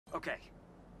Okay.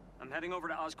 I'm heading over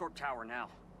to Oscorp Tower now.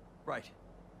 Right.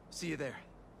 See you there.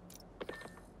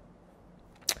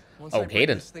 Once Okay, I bring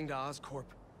then. this thing to Oscorp,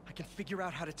 I can figure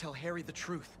out how to tell Harry the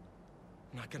truth.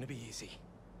 Not gonna be easy.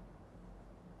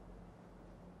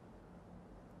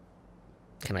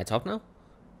 Can I talk now?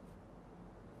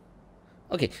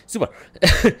 Okay, super.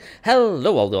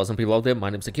 Hello all the awesome people out there, my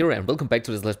name is Takeru and welcome back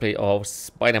to this Let's Play of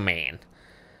Spider-Man.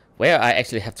 Where I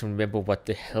actually have to remember what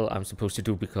the hell I'm supposed to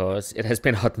do because it has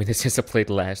been a hot minute since I played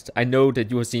last. I know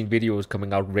that you have seen videos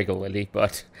coming out regularly,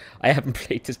 but I haven't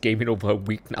played this game in over a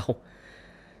week now.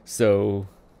 So...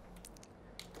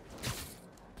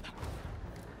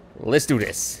 let's do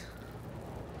this.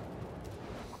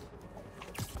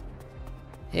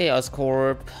 Hey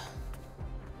Oscorp.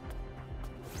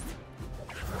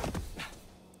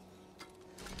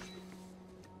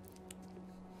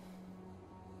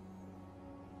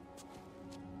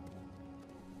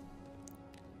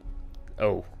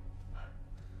 Oh.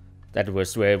 That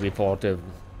was where we fought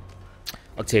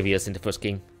Octavius in the first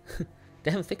game. They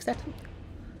haven't fixed that?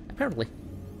 Apparently.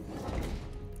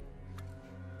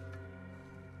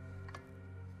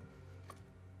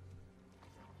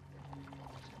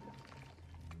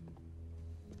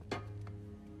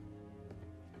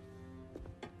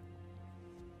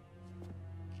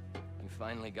 You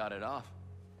finally got it off.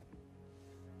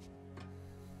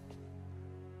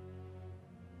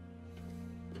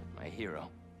 My hero.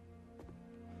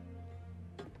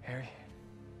 Harry.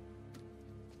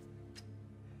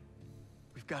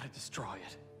 We've got to destroy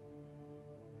it.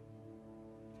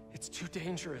 It's too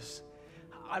dangerous.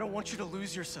 I don't want you to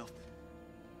lose yourself.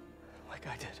 Like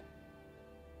I did.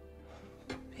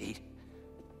 Pete.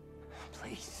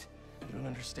 Please. You don't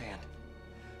understand.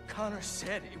 Connor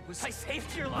said it was... I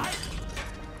saved your life?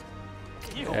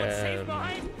 You know what saved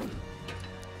mine?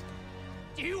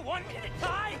 Do you want me to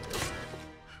die?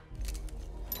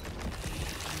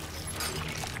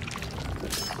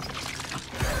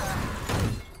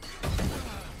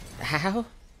 How?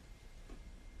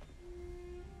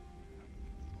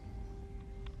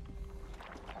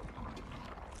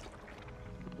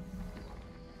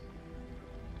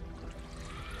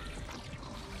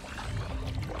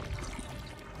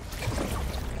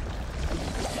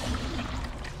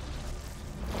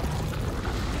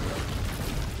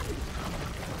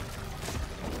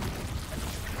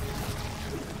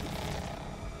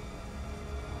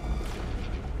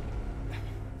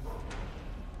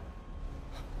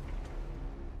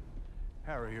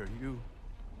 Harry, are you?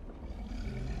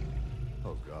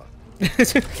 Oh God.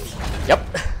 Yep.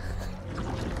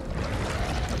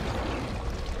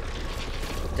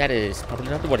 That is probably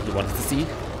not what he wanted to see.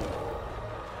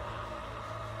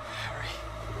 Harry.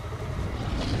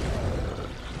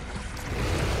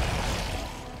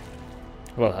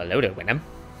 Well, hello there, Venom.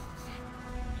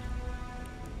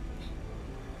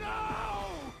 No!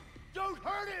 Don't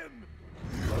hurt him!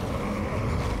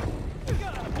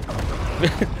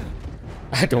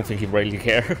 I don't think he really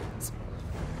cares.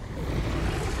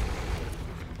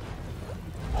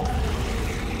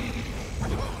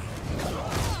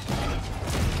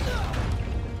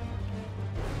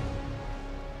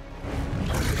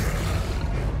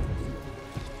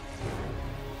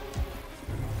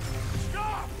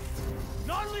 Stop!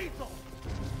 Not lethal!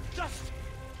 Just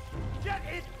get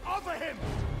it off of him!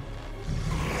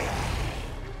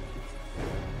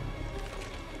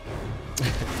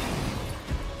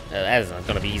 That is not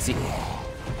gonna be easy. On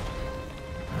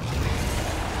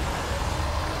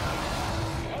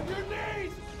your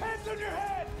knees! Hands on your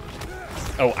head!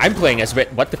 Oh, I'm playing as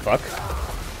Red. What the fuck?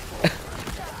 Get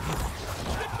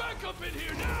back up in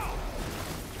here now!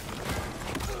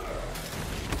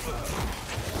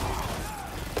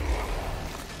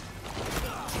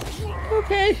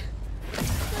 Okay.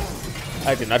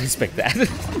 I did not expect that.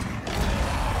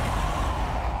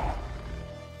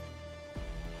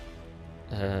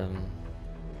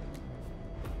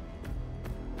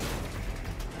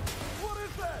 What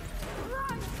is that?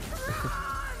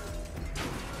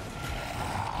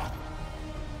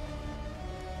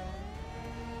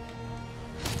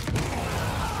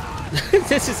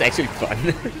 This is actually fun.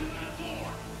 The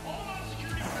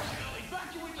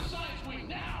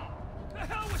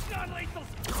hell with non-lethal!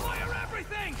 Fire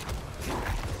everything!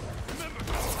 Remember,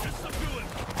 just subdue him.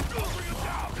 Don't bring him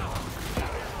down.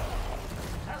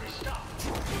 Harry, stop!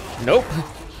 Nope.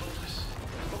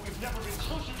 But we've never been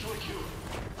closer to a cure.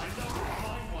 I know we'll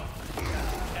find one.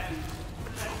 And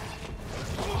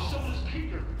so does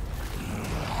Peter.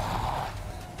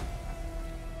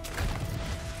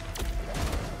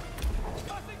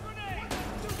 Tossing grenade!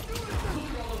 Look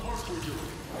at all the work we're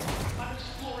doing. I'm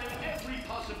exploring every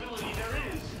possibility there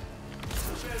is.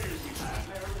 The failures we've had,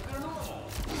 they're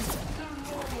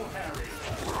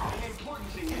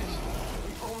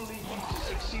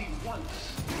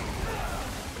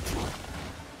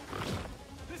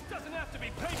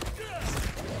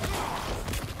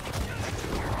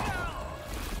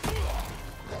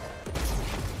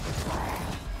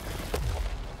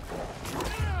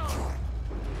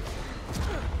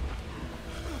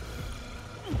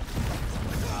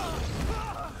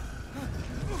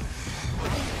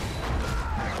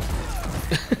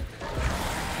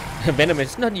Venom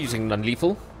is not using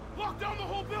non-lethal. Lock down the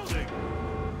whole building.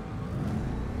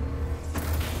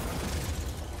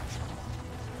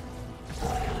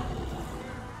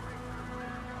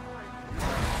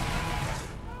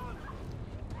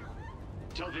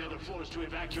 Tell the other floors to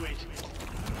evacuate.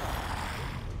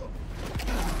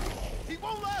 He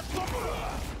won't last long.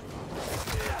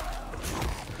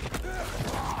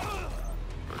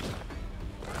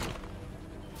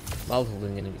 While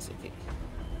holding enemies, okay.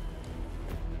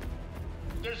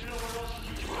 There's nowhere else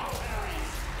you can go, Harry.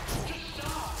 Just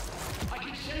stop. I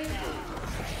can save you.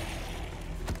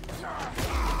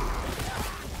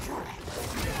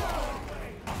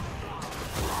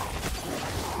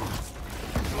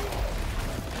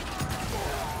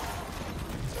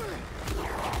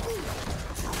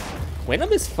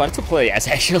 Venom is fun to play as,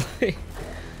 actually.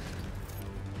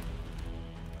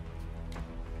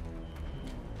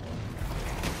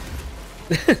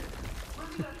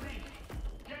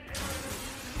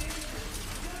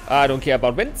 I don't care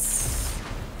about wins.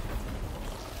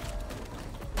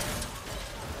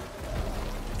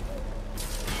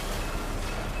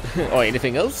 Or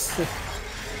anything else.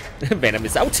 Venom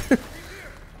is out.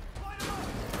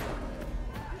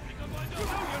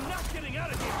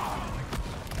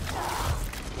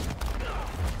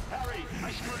 Harry,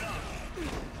 I screwed up.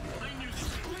 I knew this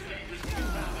was dangerous when you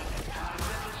found it. I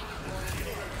never should have brought it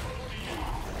anywhere close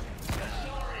to you. I'm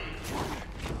sorry.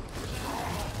 This is all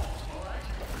my fault, all right?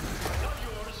 Not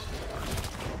yours.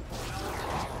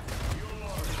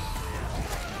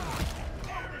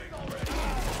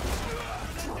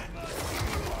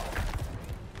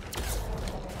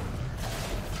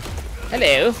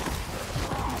 Hello. This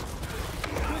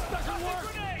doesn't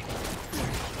work.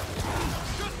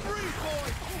 Just breathe,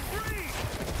 boys. Breathe.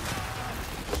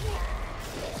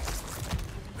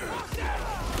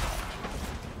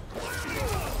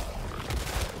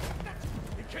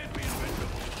 It can't be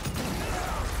invincible.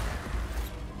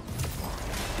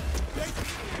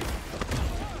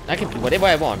 I can do whatever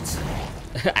I want.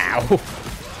 Ow.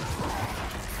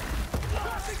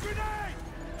 Tossing grenade.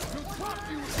 He'll drop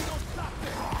you if you don't stop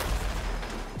this.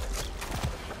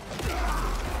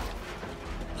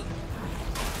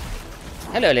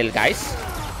 Hello, little guys.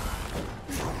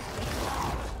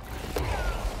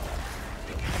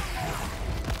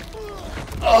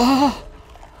 Oh!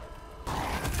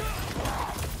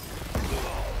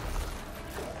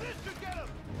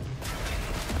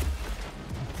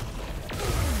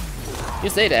 You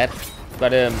say that,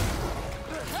 but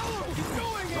What are you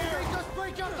doing here? Just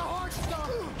break out the hard stuff.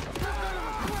 You're gonna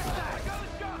regret that. I got a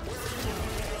shot.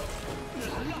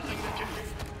 There's nothing that can do.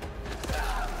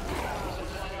 Wasn't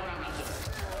flying around out there.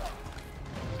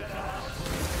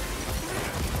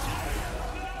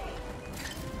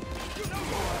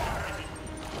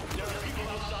 There are people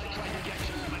outside trying to get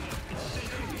you. It's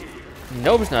safe in here.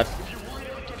 no, it's not. If you're worried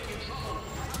about getting in trouble,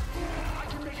 I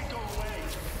can make it go away.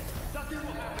 Nothing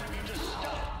will happen if you just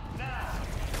stop now.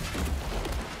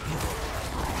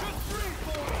 Just breathe,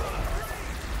 boys.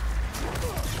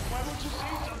 Why won't you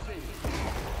say something?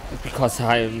 Because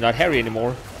I'm not Harry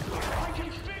anymore. I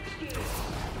can fix this.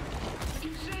 I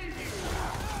can save you.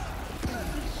 Let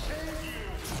me save you.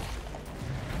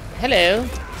 Hello.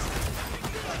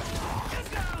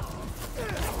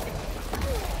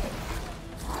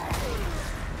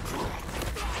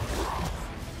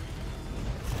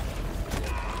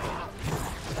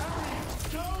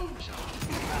 Don't.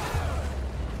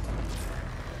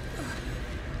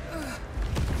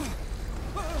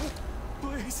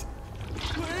 Please.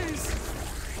 Please.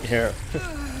 Here.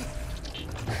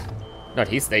 Not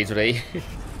his day today.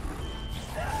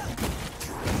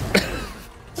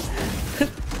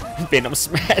 Venom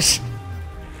smash.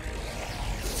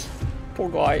 Poor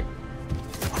guy.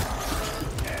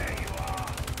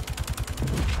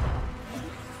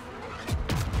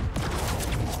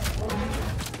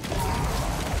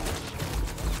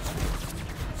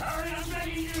 Harry, I'm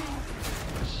begging you.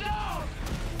 Stop.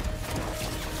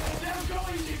 They're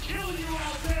going to kill you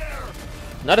out there.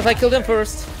 Not if I kill them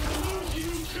first. Lose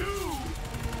you too.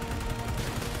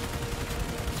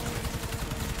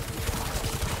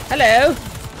 Hello.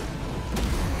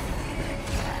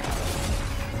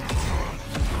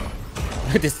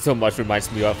 This so much reminds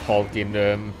me of Hulk in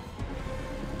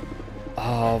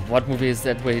oh, what movie is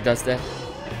that where he does that?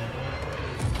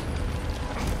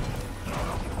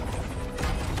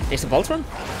 Age of Ultron?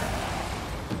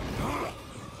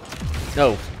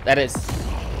 No, that is.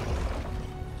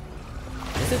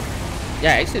 Is it?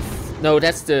 Yeah, actually, no,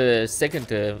 that's the second,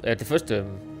 the first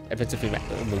adventure film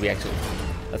movie actually.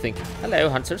 I think. Hello,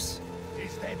 hunters.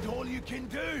 Is that all you can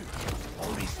do?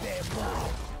 Or is there more?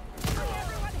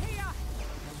 Everyone here!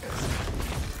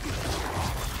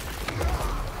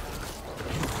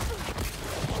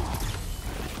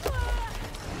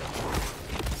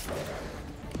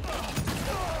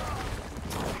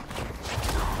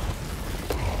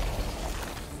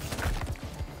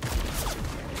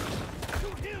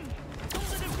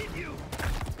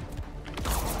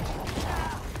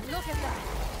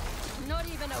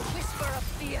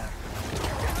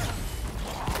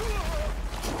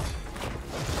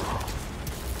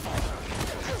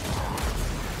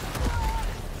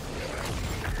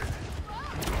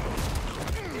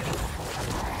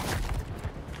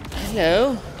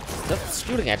 Hello. Stop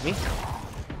shooting at me.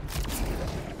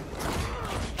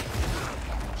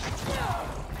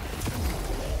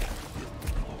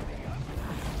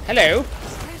 Hello.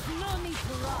 There's no need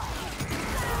to rush.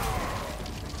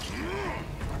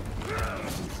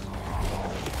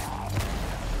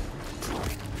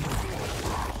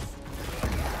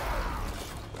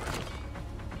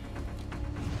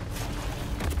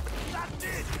 That's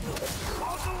it!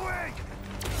 All the way!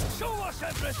 Show us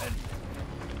everything!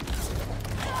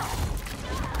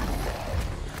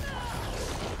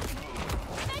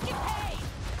 Make it pay!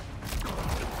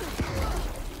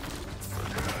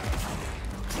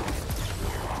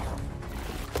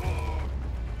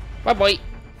 Bye bye.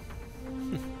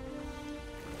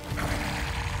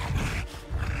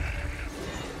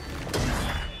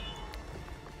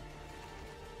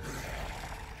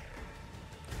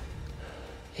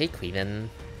 Hey, Queen.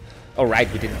 Oh,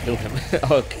 right, we didn't kill him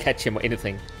or catch him or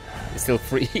anything. He's still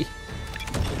free.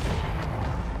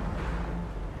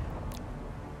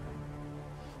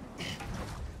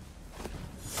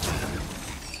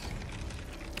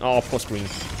 Oh, poor screen.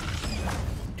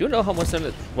 Do you know how much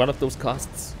one of those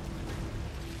costs?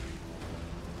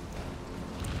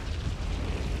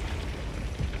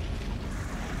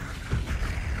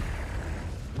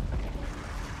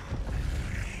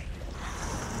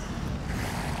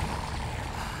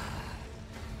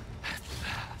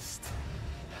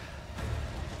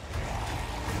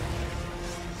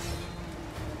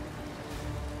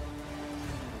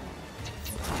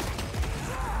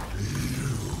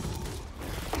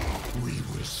 We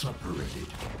were separated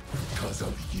because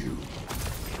of you.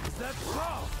 Is that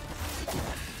so?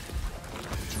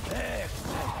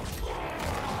 Excellent.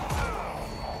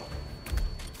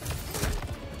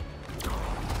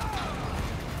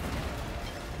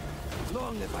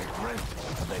 Long have I dreamt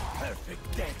of a perfect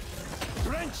death,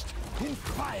 drenched in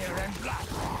fire and blood.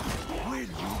 Will you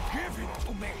give it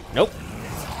to me? Nope.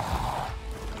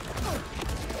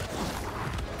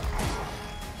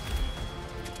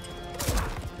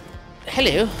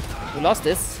 Hello. We lost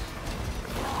this.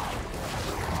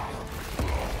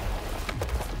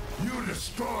 You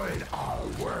destroyed our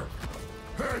work,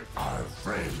 hurt our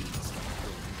friends.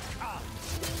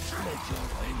 Let your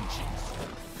vengeance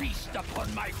feast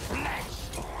upon my flesh.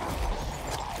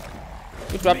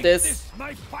 We dropped Make this. this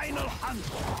my final hunt,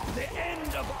 the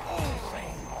end of all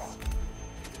things.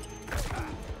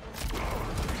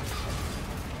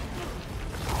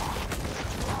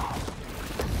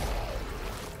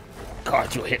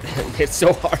 God, you hit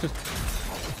so hard.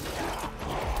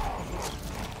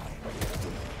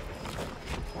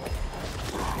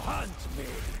 Hunt me.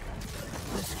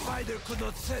 The spider could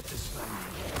not satisfy me,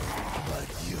 but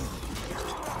you.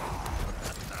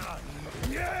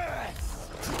 Yes!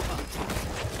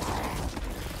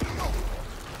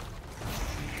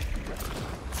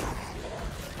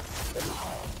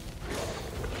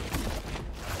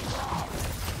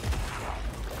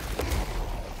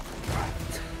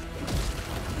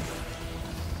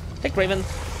 Hey, Craven.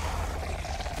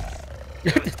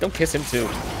 Don't kiss him too.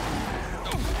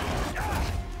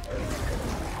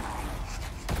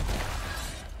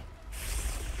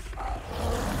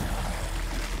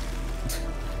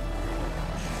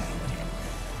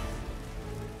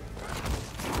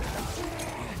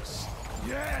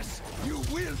 Yes, you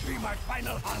will be my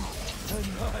final hunt, and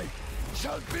I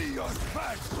shall be your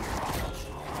first.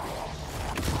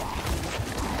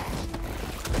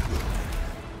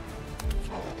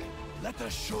 Let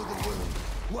us show the world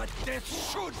what death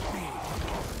should be.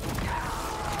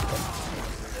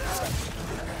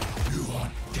 You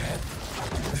want death?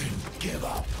 Then give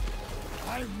up.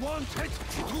 I want it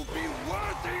to be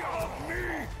worthy of me.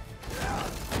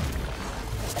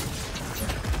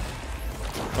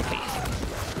 Okay.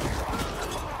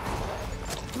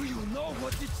 Do you know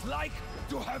what it's like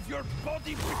to have your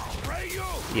body betray you?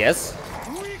 Yes.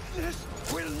 Weakness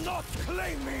will not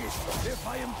claim me. If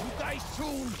I am to die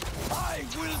soon, I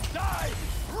will die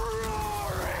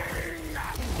roaring.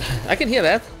 I can hear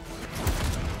that.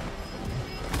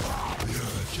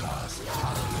 You're just a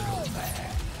little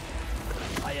man.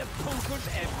 I have conquered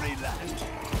every land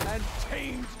and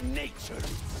tamed nature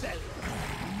itself.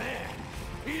 Man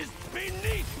is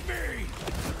beneath me.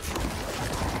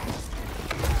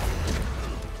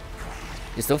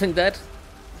 You still think that?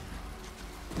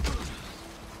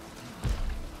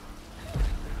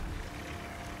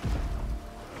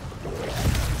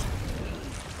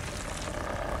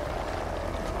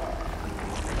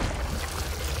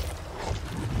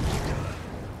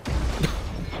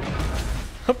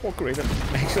 More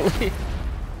creative, actually.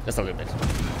 Just a little bit.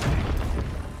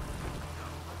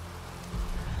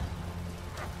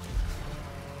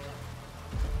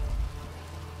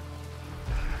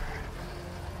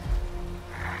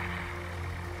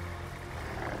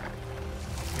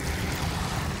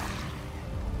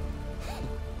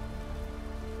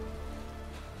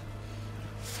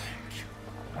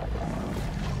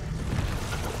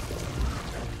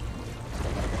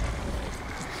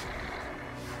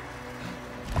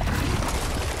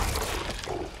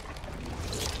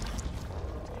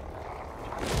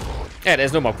 Yeah,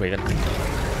 there's no more Craven.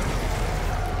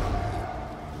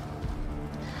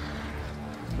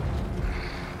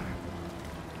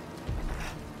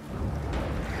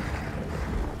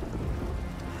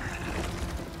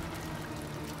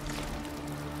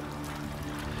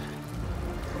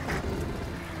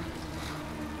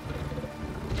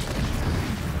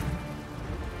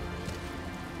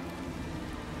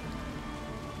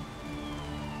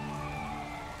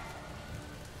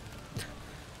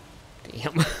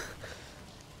 Damn.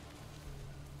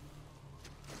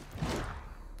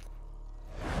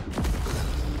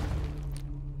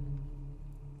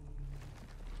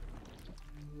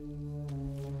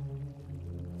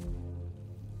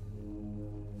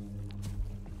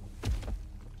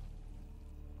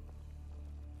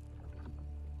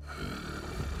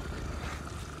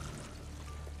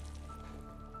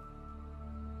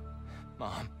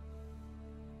 Mom.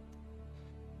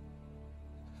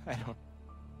 I don't...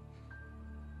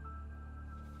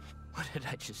 What did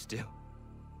I just do?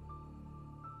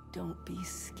 Don't be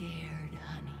scared,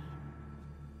 honey.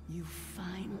 You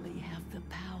finally have the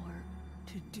power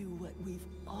to do what we've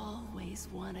always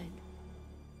wanted.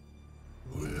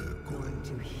 We're going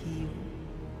to heal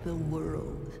the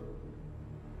world.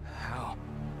 How?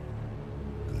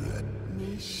 Let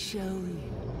me show you.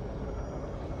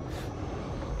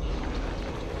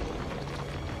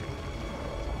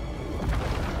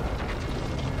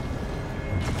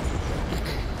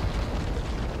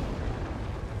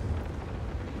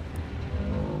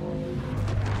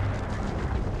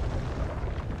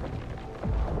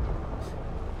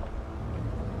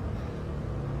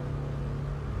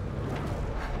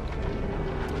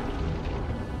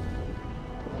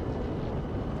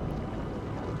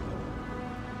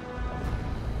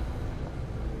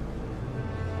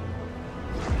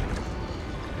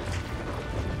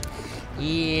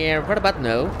 Yeah, right about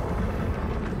no.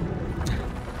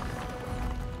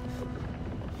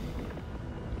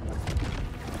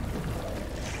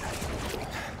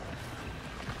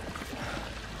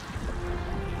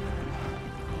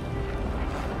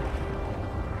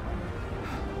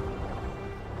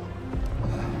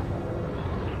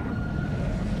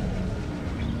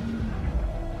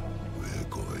 We're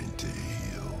going to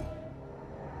heal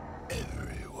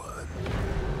everyone.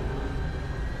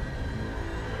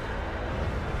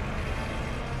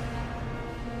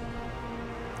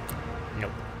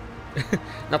 Nope.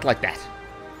 Not like that.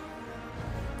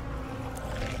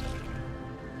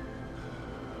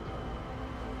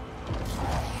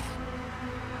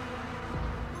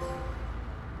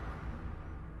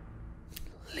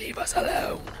 Leave us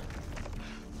alone.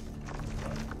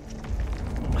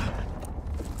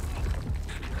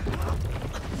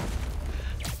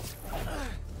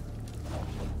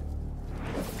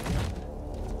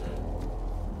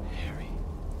 Harry.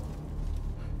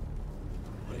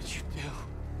 What did you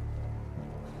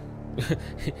do?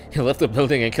 He left the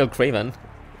building and killed Craven.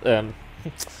 So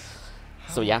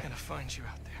How yeah, am I gonna find you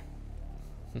out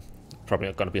there? probably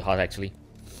not gonna be hard actually.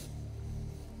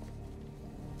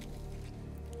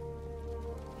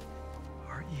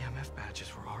 Our EMF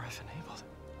badges were RF enabled.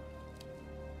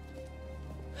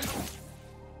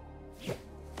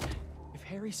 If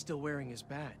Harry's still wearing his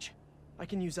badge, I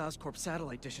can use Oscorp's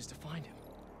satellite dishes to find him.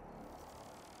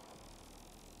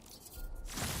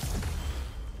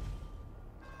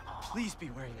 Please be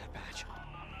wearing that badge.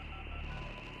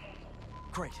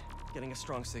 Great. Getting a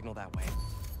strong signal that way.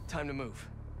 Time to move.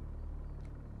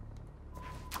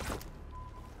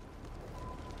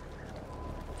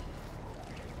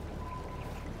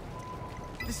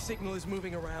 This signal is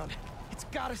moving around. It's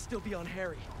gotta still be on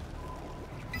Harry.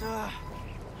 I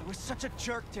was such a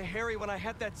jerk to Harry when I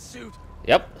had that suit.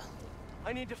 Yep.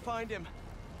 I need to find him,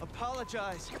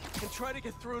 apologize, and try to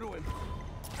get through to him.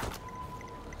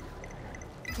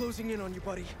 Closing in on you,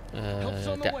 buddy. Help's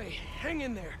on the that- way. Hang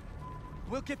in there.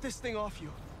 We'll get this thing off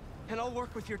you. And I'll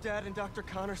work with your dad and Dr.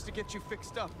 Connors to get you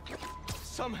fixed up.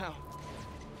 Somehow.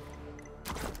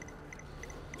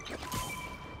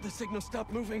 The signal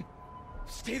stopped moving.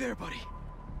 Stay there, buddy.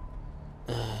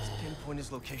 Let's pinpoint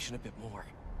his location a bit more.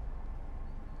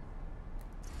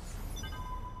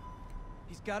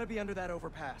 He's gotta be under that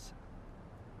overpass.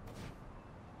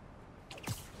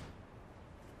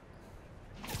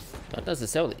 Not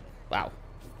necessarily. Wow.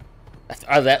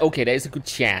 Okay, there is a good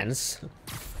chance.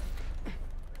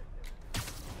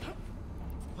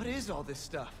 What is all this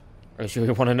stuff? Are you sure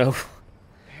you want to know?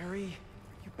 Harry,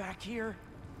 you back here?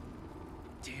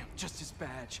 Damn, just his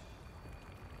badge.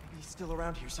 Maybe he's still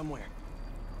around here somewhere.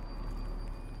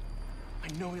 I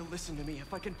know he'll listen to me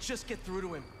if I can just get through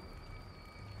to him.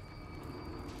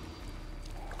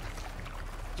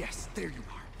 Yes, there you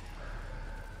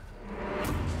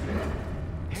are.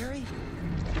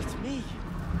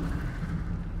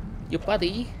 You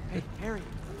buddy. Hey, Harry,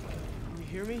 can you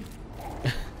hear me?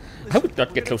 I would not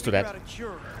We're get gonna close to figure that. out a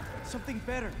cure. Something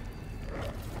better.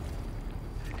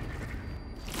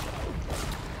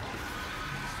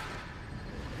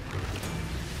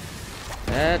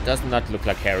 That does not look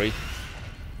like Harry.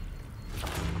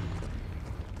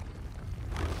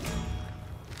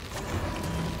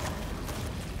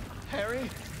 Harry?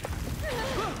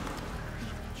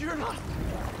 You're not...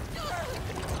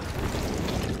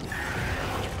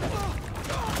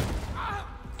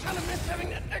 Kind of miss having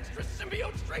that extra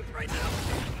symbiote strength right now.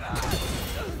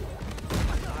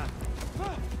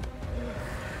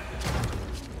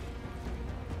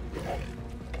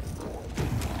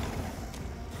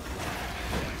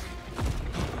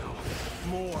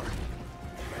 More.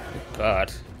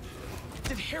 God.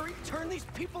 Did Harry turn these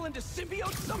people into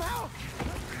symbiotes somehow?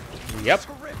 Yep.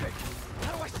 Terrific.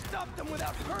 How do I stop them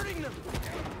without hurting them?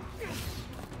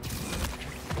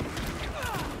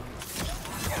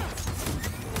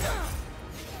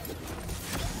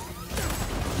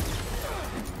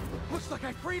 Looks like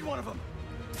I freed one of them.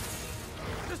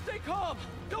 Just stay calm.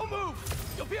 Don't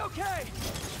move. You'll be okay.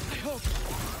 I hope.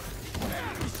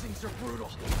 These things are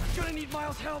brutal. Gonna need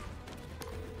Miles' help.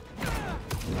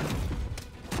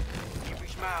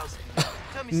 Miles,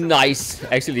 tell me something. Nice.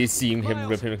 Actually seeing him Miles,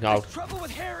 rip him out. there's trouble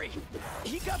with Harry.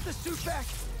 He got the suit back,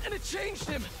 and it changed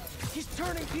him. He's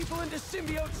turning people into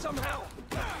symbiotes somehow.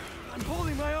 I'm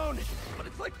holding my own, but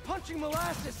it's like punching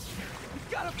molasses.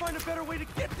 We've got to find a better way to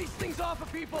get these things off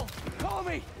of people. Call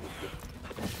me.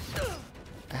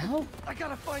 Ow. I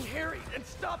gotta find Harry and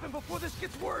stop him before this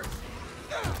gets worse.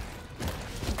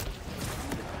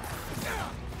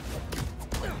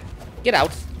 Get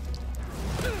out.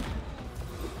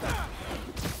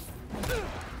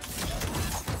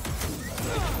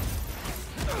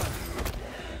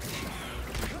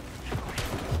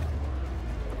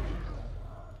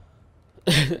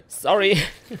 Sorry.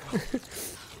 You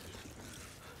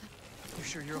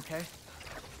sure you're okay?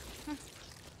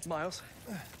 Miles,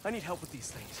 I need help with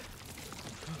these things.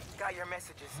 Got your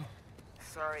messages.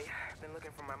 Sorry, I've been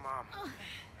looking for my mom.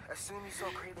 Assume you saw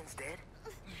Craven's dead?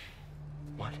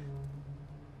 What?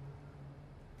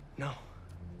 No.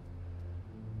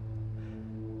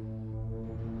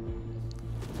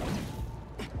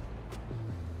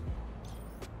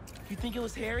 You think it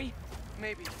was Harry?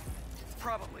 Maybe.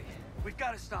 Probably. We've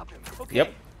got to stop him. Okay.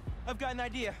 Yep. I've got an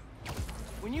idea.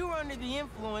 When you were under the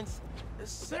influence,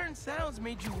 certain sounds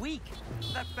made you weak.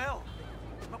 That bell.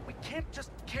 But we can't just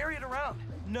carry it around.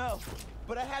 No,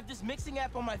 but I have this mixing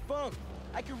app on my phone.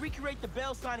 I can recreate the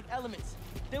bell sonic elements.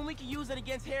 Then we can use it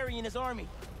against Harry and his army.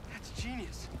 That's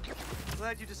genius.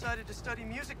 Glad you decided to study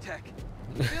music tech.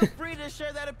 Feel free to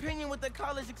share that opinion with the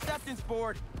college acceptance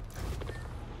board.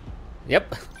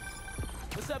 Yep.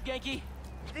 What's up, Genki?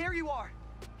 There you are.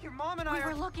 Your mom and I We are...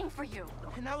 were looking for you.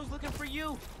 And I was looking for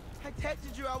you. I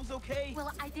texted you I was okay.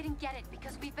 Well, I didn't get it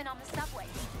because we've been on the subway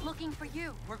looking for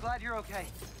you. We're glad you're okay.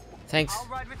 Thanks. I'll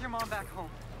ride with your mom back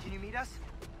home. Can you meet us?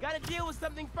 Gotta deal with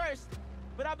something first,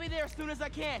 but I'll be there as soon as I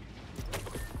can.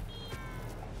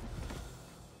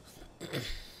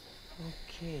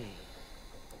 Okay.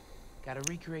 Gotta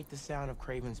recreate the sound of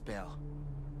Craven's bell.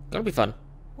 Gonna be fun.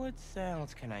 What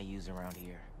sounds can I use around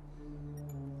here?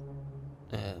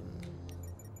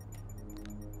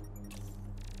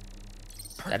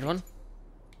 That one?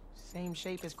 Same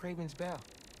shape as Craven's bell.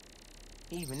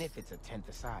 Even if it's a tenth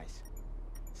the size.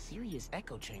 Serious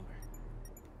echo chamber.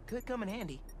 Could come in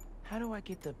handy. How do I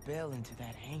get the bell into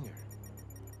that hangar?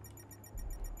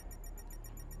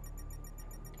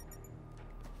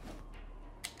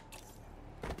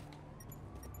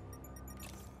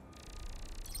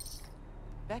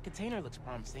 That container looks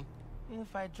promising.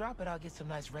 If I drop it, I'll get some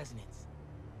nice resonance.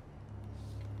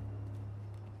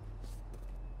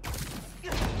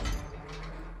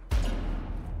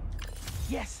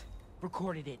 Yes!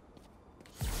 Recorded it.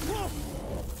 Whoa!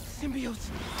 Symbiotes!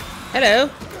 Hello.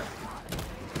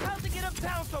 How'd they get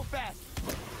uptown so fast?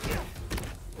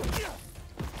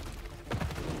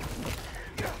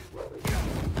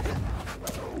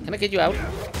 Can I get you out?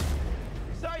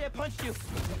 Sorry I punched you.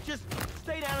 Just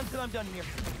stay down until I'm done here.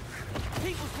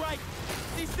 Pete was right.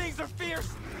 These things are fierce.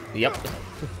 Yep.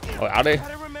 Oh, are they?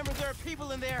 Gotta remember there are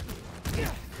people in there.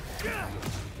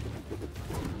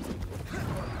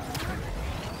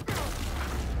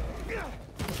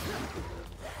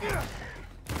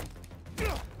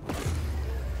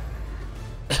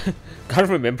 Can't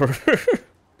remember.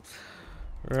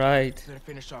 Right. Better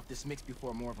finish off this mix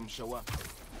before more of them show up.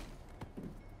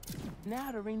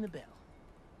 Now to ring the bell.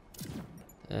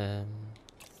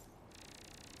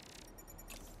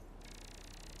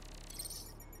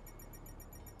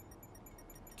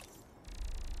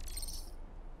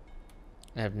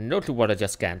 I have no clue what I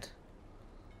just scanned.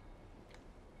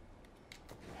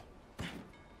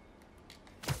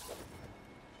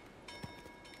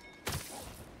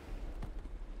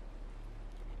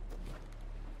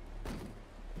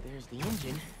 There's the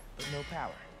engine, but no power.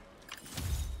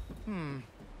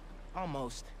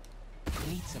 Almost.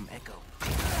 We need some echo.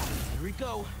 Here we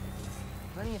go.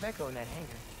 Plenty of echo in that hangar.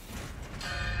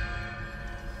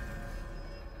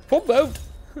 Full boat!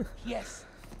 Yes.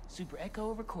 Super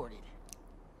echo recorded.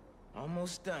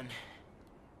 Almost done.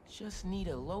 Just need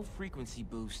a low frequency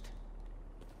boost.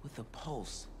 With a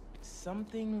pulse.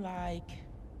 Something like...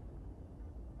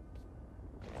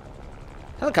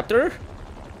 Helicopter!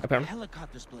 Apparently.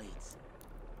 helicopter's blades.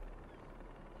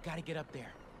 Gotta get up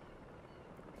there.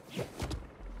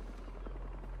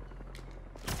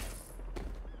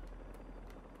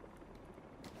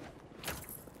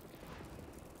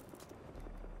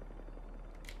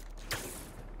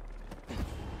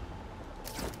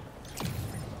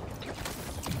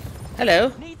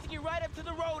 Hello. Needs to get right up to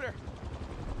the rotor.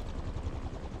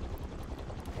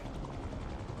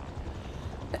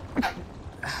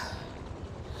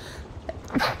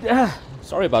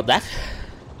 Sorry about that.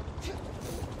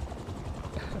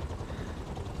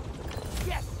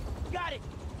 Yes, got it.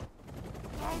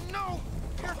 Oh no,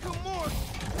 here come more.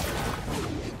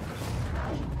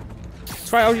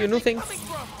 Try out your new thing. Coming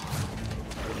from?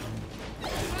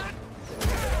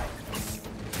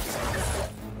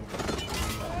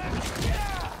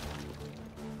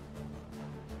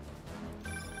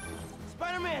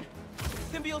 Spider-Man,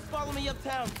 Symbiotes follow me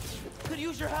uptown. Could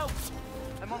use your help.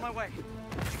 I'm on my way.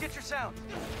 Did you get your sound?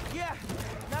 Yeah,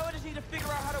 now I just need to figure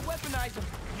out how to weaponize them.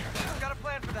 I've got a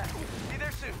plan for that. Be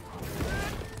there soon.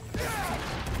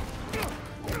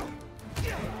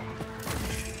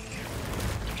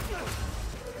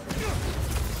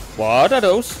 What are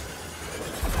those?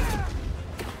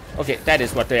 Okay, that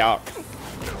is what they are.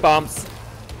 Bombs.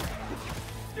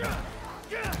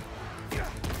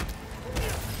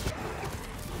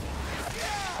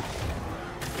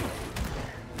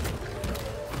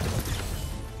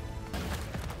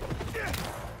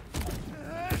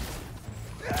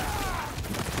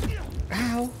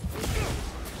 Ow.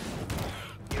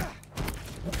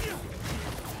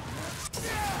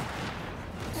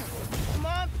 Come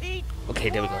on, Pete. Okay,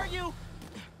 there we Where go. are you?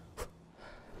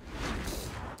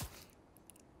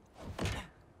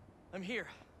 I'm here.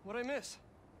 What'd I miss?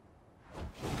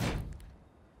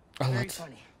 A Very lot.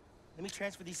 funny. Let me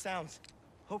transfer these sounds.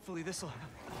 Hopefully this'll...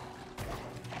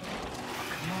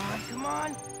 Come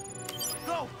on.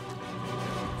 Go.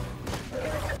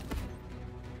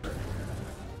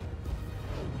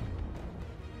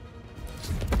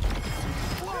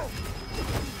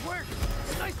 Whoa! Work!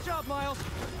 Nice job, Miles!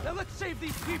 Now let's save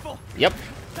these people! Yep.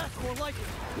 That's more like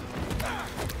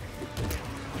it!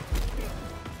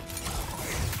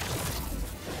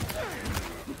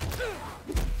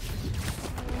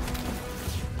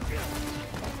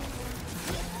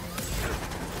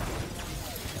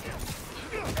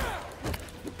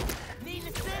 Need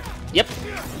assist. Yep.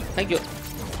 Thank you.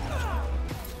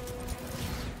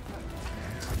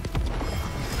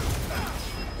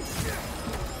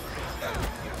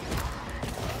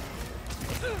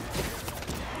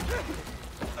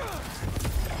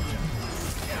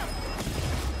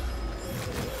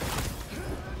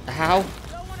 How?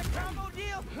 Don't want a combo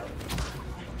deal.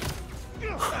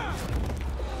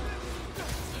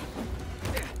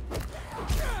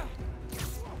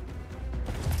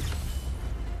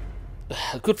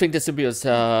 Good thing the symbiotes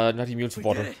are not immune to We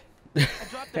water. did I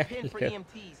dropped the pin for Yeah.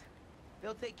 EMTs.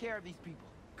 They'll take care of these people.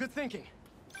 Good thinking.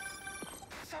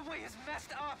 Subway is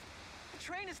messed up. The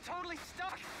train is totally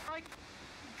stuck. Like...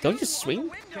 Don't you swing?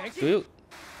 Do you?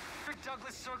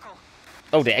 Douglas Circle.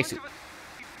 Oh, they actually.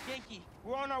 Yankee,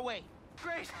 we're on our way.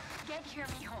 Great. Get here,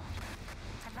 mijo.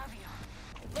 I love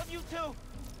you. Love you too.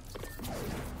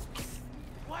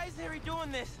 Why is Harry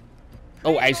doing this?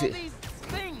 Oh, Creating actually, all these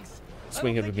things.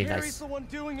 swing it would be Harry's nice. the one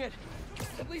doing it.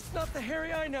 At least not the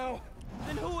Harry I know.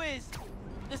 Then who is?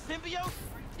 The symbiote?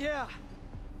 Yeah.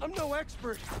 I'm no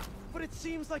expert, but it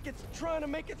seems like it's trying to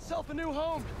make itself a new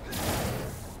home.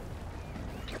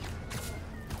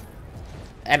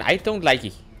 And I don't like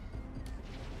it.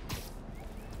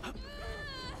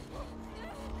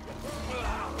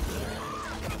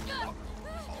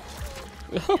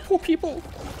 Poor people.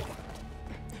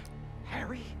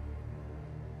 Harry?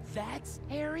 That's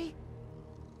Harry?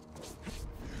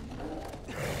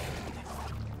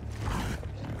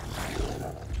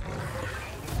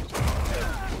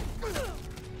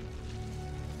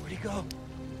 Where'd he go?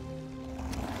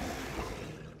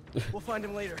 We'll find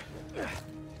him later.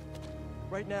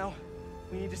 Right now,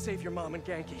 we need to save your mom and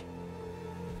Genki.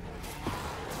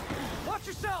 Watch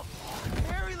yourself!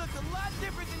 Harry looked a lot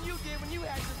different than you did when you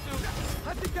had your suit.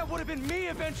 I think that would have been me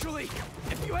eventually,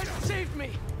 if you hadn't saved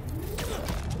me.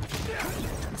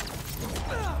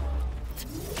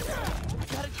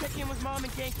 Gotta check in with Mom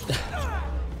and Genki.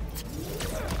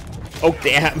 Oh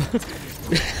damn!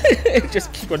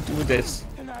 Just keep on doing this.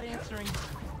 They're not answering.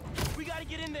 We gotta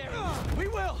get in there. We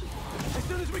will, as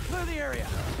soon as we clear the area.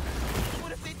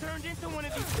 What if they turned into one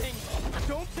of these things?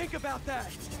 Don't think about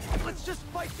that. Let's just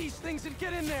fight these things and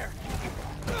get in there.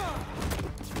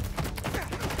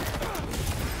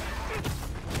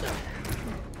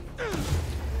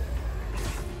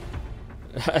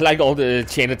 I like all the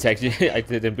chain attacks I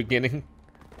did in the beginning.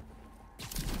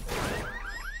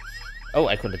 Oh,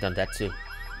 I could have done that too.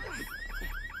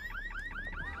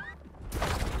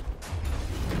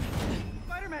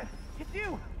 Spider-Man, it's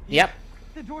you. Yep.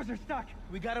 The doors are stuck.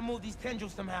 We gotta move these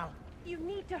tendrils somehow. You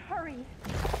need to hurry.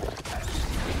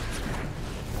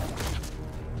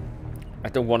 I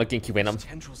don't want to Genki Venom. These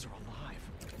tendrils are alive.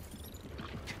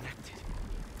 Connected.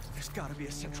 There's gotta be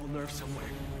a central nerve somewhere.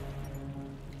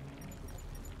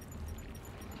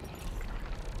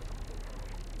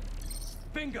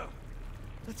 Bingo!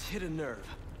 Let's hit a nerve.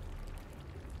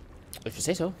 If you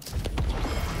say so.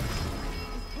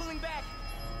 Pulling back.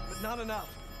 But not enough.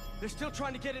 They're still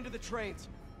trying to get into the trains.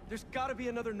 There's gotta be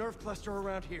another nerve cluster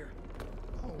around here.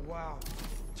 Oh, wow.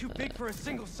 Too big for a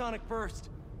single sonic burst.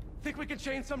 Think we can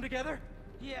chain some together?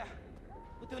 Yeah,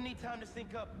 but they'll need time to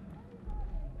sync up.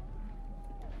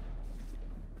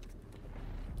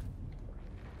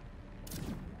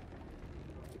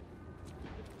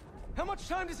 How much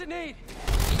time does it need?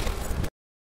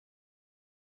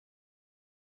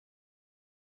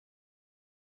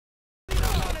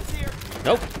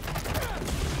 Nope.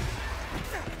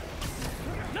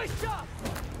 Nice job!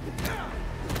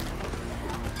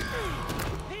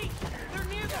 Pete, they're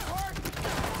near the park.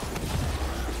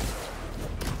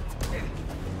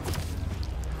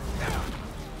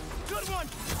 Good one.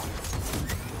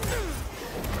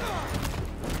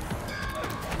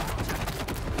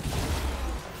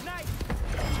 Nice.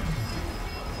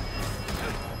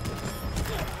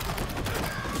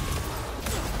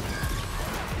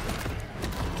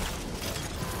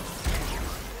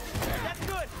 That's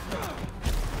good.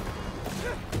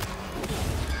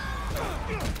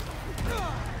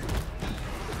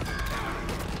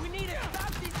 We need to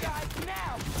stop these guys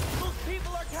now. Those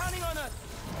people are counting on us.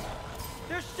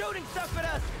 They're shooting stuff at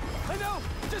us. I know!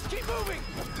 Just keep moving!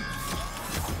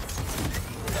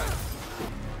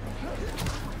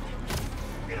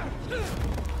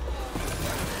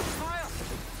 Kyle,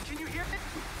 can you hear it?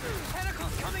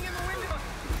 Tentacles coming in the window!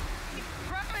 It's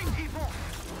grabbing people!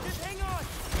 Just hang on.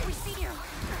 We see you.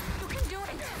 You can do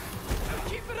it.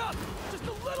 Keep it up! Just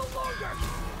a little longer!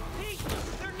 Pete,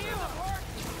 they're near the park.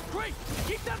 Great!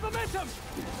 Keep that momentum!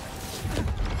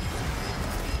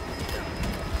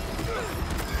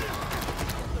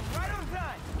 Right on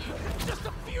time. Just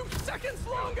a few seconds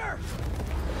longer!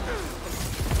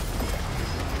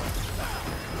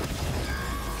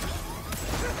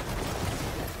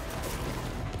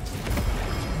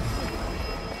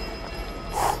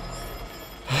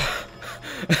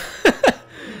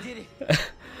 We did it.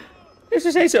 If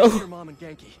you say so. Your mom and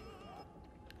Genki.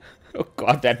 Oh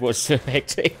god, that was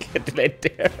hectic at the end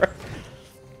there.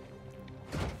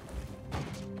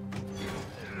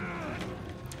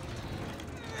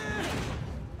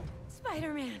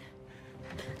 Spider-Man.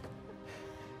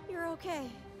 You're okay.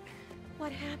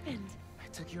 What happened? I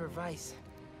took your advice.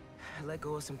 I let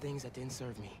go of some things that didn't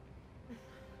serve me.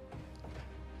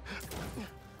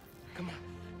 Come on.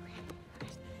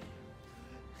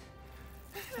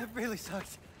 That really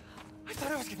sucks. I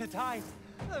thought I was gonna die.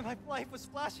 My life was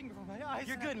flashing before my eyes.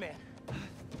 You're good, man.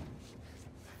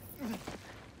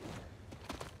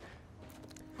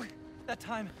 That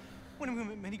time, when we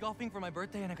went mini golfing for my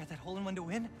birthday and I got that hole-in-one to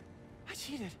win, I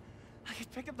cheated. I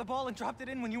could pick up the ball and dropped it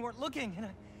in when you weren't looking, and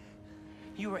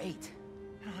You were 8.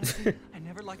 and honestly, I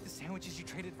never liked the sandwiches you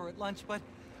traded for at lunch, but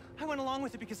I went along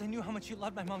with it because I knew how much you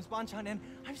loved my mom's banchan, and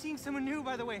I'm seeing someone new,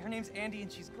 by the way. Her name's Andy,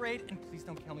 and she's great, and please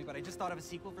don't kill me, but I just thought of a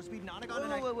sequel for Sweet Nonagon,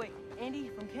 and Wait. Andy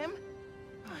from Kim?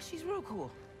 Oh, she's real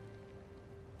cool.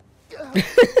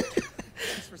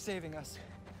 Thanks for saving us.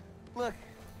 Look,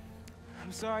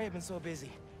 I'm sorry I've been so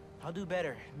busy. I'll do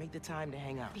better. Make the time to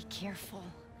hang out. Be careful.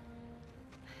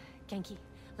 Genki,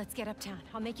 let's get uptown.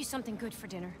 I'll make you something good for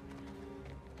dinner.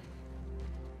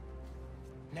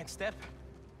 Next step?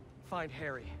 Find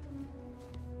Harry.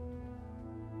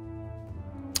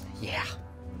 Yeah.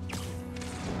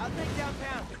 I'll take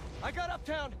downtown. I got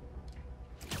uptown.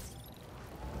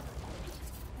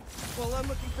 Well, I'm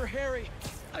looking for Harry.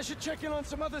 I should check in on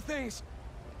some other things.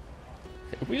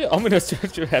 Really ominous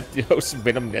to have those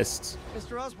venom nests.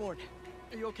 Mr. Osborn,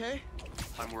 are you okay?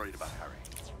 I'm worried about Harry.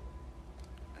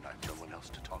 And I have no one else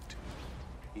to talk to.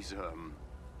 He's,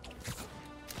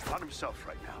 not himself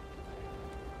right now.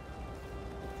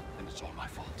 And it's all my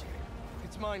fault.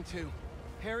 It's mine too.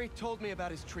 Harry told me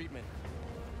about his treatment.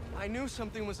 I knew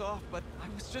something was off, but I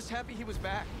was just happy he was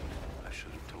back. I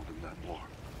should have told him that more.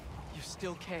 You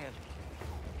still can.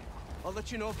 I'll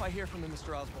let you know if I hear from him,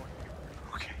 Mr. Osborn.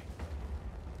 Okay.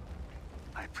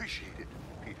 I appreciate it,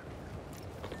 Peter.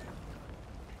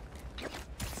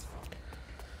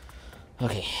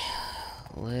 Okay,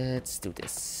 let's do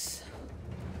this.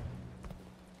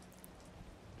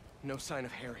 No sign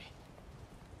of Harry.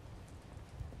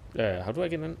 How do I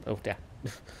get in? Oh, there.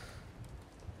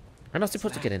 I'm not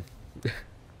supposed to get in.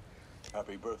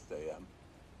 Happy birthday, Em.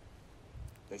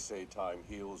 They say time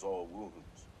heals all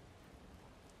wounds.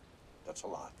 That's a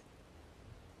lot.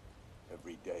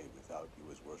 Every day without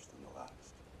you is worse than the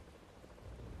last.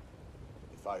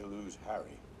 If I lose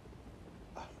Harry,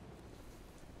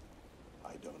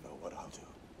 I don't know what I'll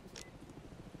do.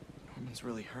 Norman's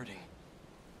really hurting.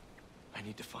 I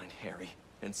need to find Harry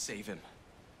and save him.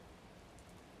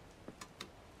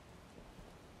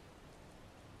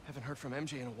 Haven't heard from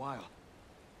MJ in a while.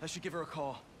 I should give her a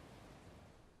call.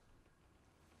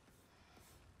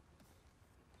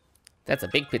 That's a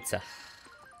big pizza. I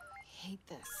hate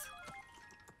this.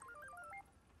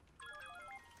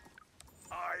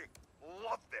 I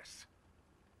love this.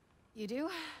 You do?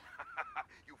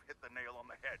 You've hit the nail on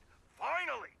the head.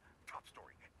 Finally! Top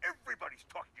story. Everybody's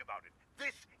talking about it.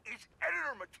 This is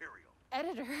editor material.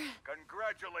 Editor?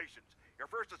 Congratulations. Your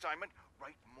first assignment,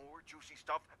 write more juicy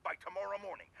stuff by tomorrow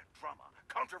morning. Drama,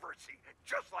 controversy,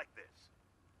 just like this.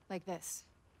 Like this.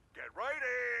 Get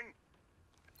writing!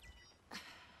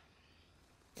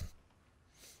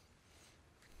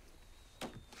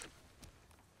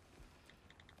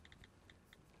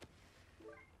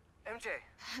 MJ.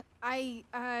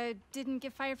 I didn't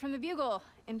get fired from the Bugle.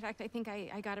 In fact, I think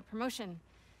I got a promotion.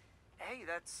 Hey,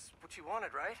 that's what you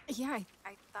wanted, right? Yeah,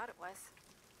 I thought it was.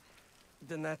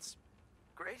 Then that's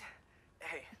great.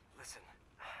 Hey, listen.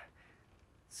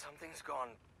 Something's gone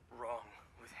wrong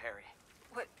with Harry.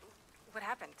 What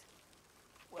happened?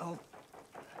 Well,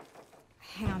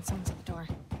 Hang on, someone's at the door.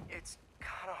 it's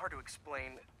kind of hard to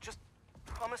explain. Just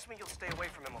promise me you'll stay away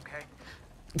from him, okay?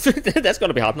 That's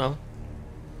gonna be hard now.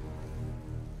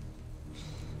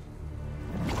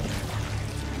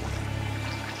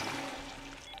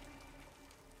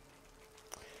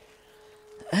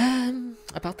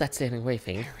 About that staying away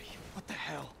thing. Harry, what the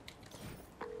hell?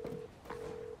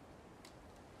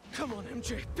 Come on,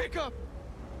 MJ, pick up!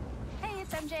 Hey,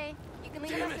 it's MJ. You can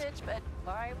leave Damn a it. message, but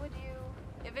why would you?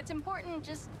 If it's important,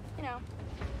 just, you know,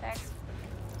 text.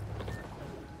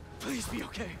 Please be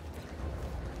okay.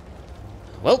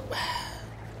 Well,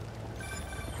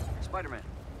 Spider-Man,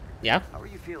 yeah, how are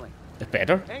you feeling?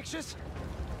 better. Anxious?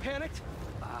 Panicked?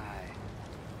 I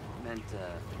meant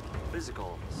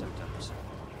physical symptoms.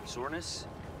 Soreness?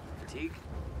 Fatigue?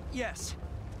 Yes.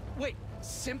 Wait,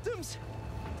 symptoms?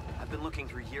 I've been looking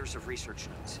through years of research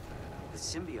notes. The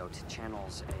symbiote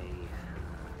channels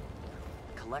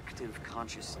a collective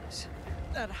consciousness.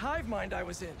 That hive mind I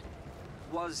was in.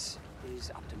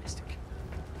 Is optimistic.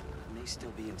 It may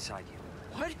still be inside you.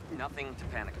 What? Nothing to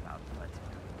panic about, but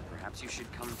perhaps you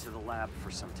should come to the lab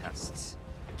for some tests.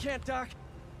 Can't, Doc.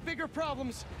 Bigger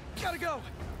problems. Gotta go.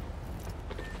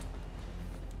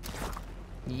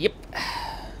 Yep.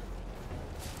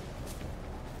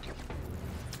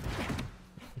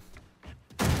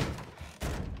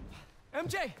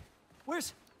 MJ,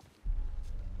 where's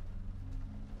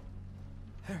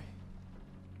Harry?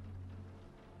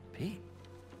 Pete,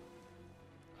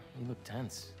 you look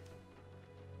tense.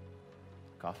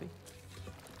 Coffee?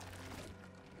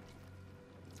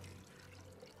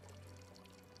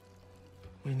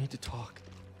 We need to talk.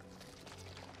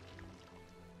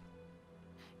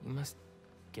 You must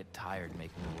get tired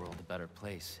making the world a better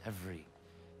place every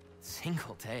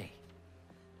single day.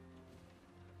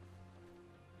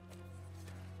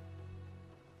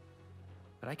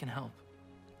 But I can help.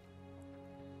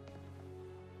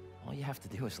 All you have to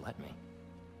do is let me.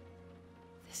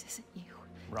 This isn't you.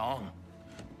 Wrong.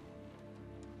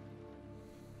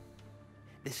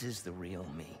 This is the real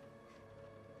me.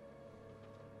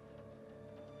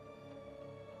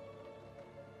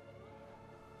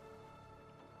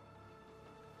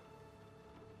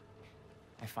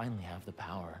 I finally have the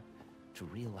power to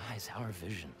realize our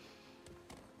vision.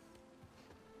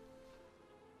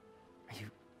 Are you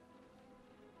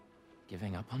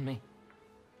giving up on me?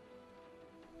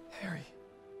 Harry,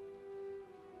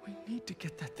 we need to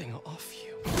get that thing off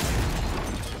you.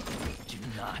 Do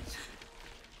not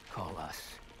call us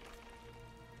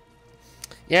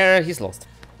Yeah, he's lost.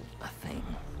 a thing.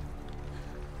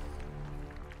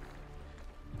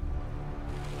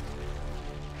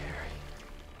 Harry.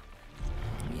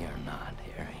 We are not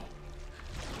Harry.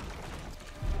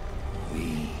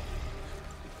 We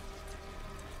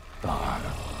are.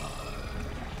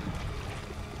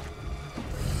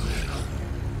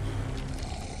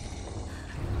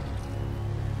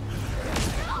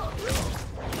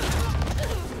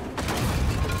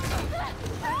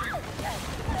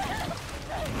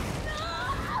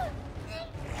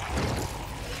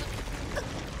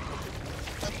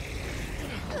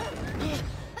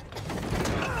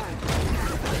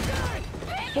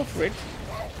 Go for it.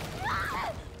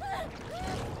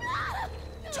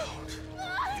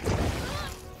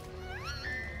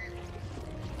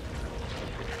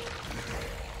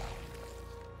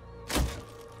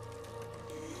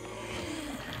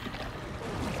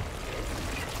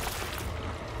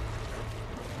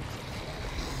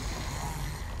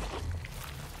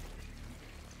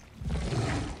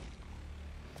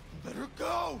 Let her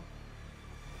go!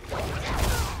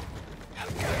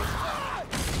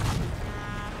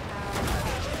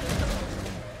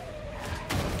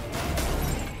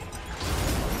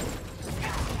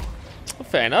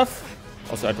 Fair enough.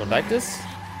 Also, I don't like this.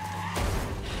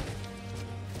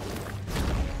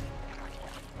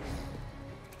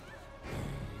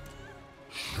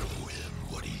 Show him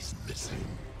what he's missing.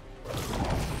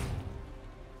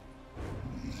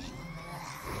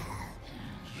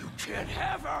 You can't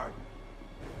have her!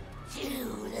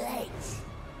 Too late.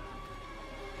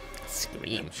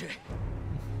 Scream.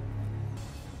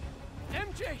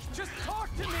 MJ, just talk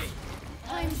to me!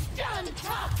 I'm done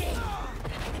talking.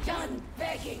 Done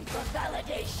begging for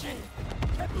validation.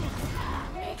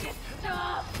 Make it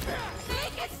stop.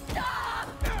 Make it stop.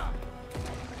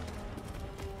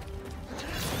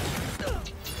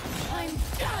 I'm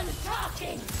done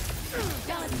talking.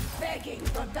 Done begging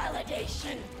for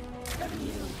validation. From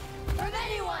you. From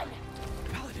anyone.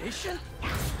 Validation?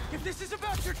 If this is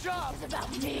about your job! It's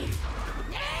about me.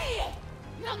 Hey!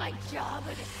 Not my job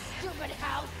in a stupid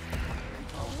house.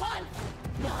 For once,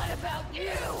 not about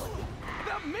you.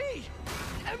 About me?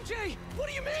 MJ, what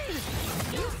do you mean?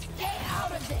 You stay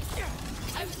out of this.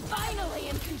 I'm finally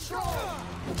in control.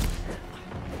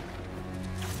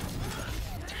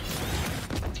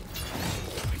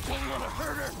 I don't want to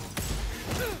hurt her.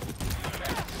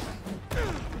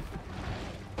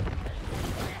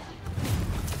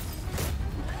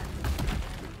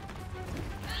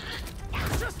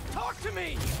 Just talk to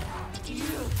me!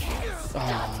 You can't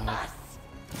stop us.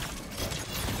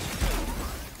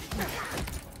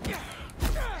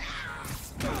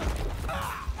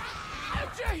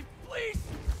 MJ, please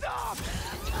stop!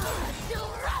 Too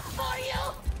rough for you?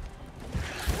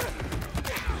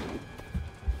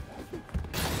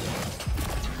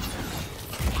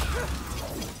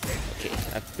 Okay,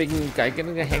 I think I'm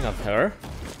getting a hang of her.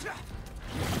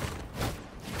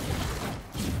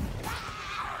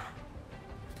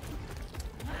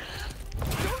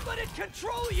 Don't let it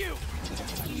control you!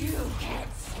 You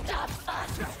can't stop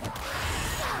us.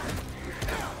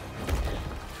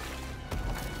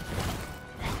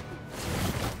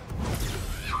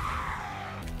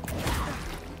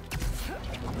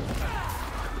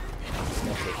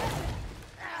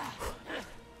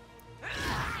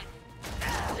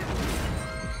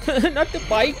 Not the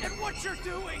bike. And what you're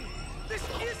doing! This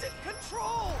isn't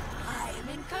control! I'm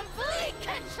in complete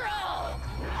control.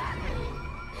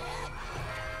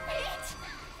 Pete,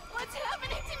 what's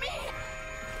happening to me?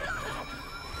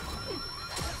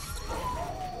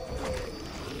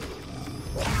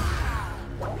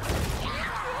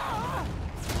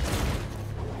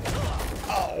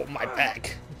 Oh, my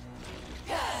back.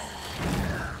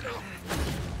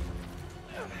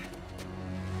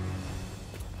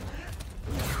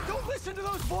 Don't listen to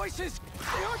those voices!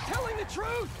 They aren't telling the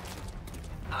truth!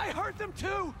 I heard them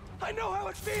too! I know how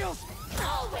it feels!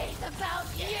 Always about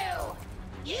you.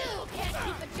 You can't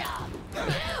keep a job.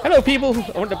 Hello, people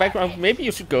who own the background. Maybe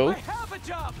you should go. I have a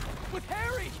job! With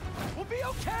Harry! We'll be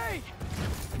okay!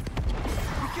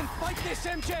 We can fight this,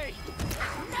 MJ!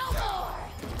 No more.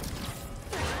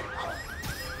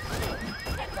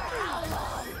 And for how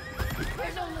long?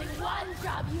 There's only one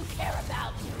job you care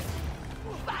about.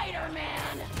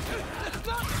 Spider-Man. That's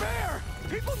not fair!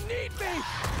 People need me!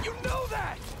 You know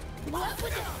that! What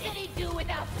would the city do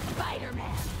without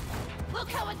Spider-Man? Look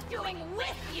how it's doing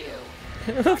with you.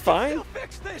 Fine. Still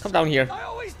fix this! Come down here. I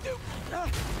always do!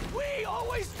 We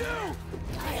always do!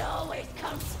 I always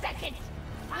come second.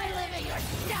 I live in your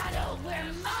shadow where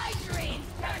my dreams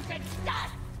turn to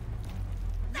dust.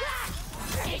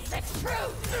 face the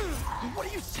truth! What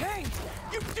are you saying?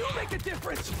 You do make a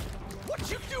difference!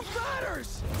 What you do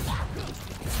matters!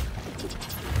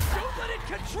 Don't let it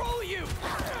control you! You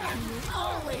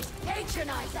always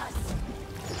patronize us!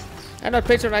 I'm not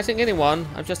patronizing anyone.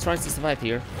 I'm just trying to survive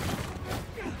here.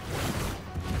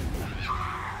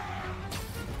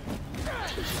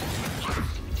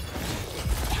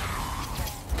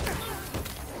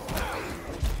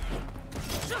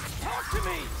 Just talk to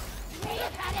me! We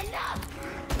have had enough!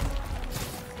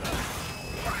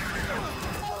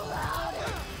 So loud!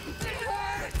 It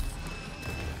hurts!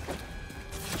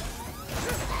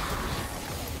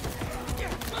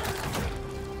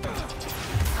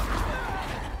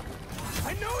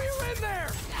 I know you're in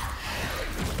there!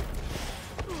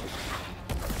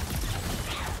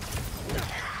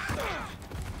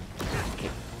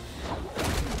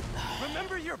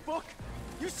 Remember your book?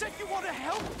 You said you want to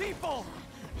help people!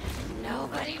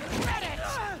 Nobody read it!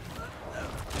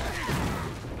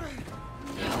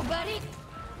 Nobody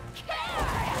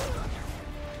cares!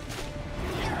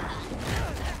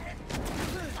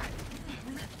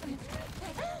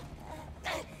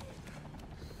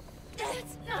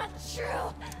 That's not true!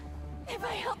 If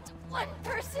I helped one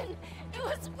person, it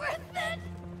was worth it!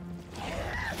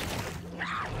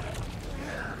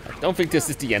 I don't think this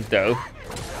is the end though.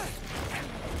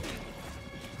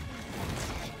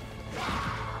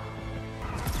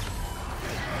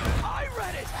 I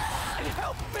read it! It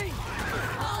helped me!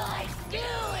 All I do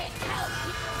is help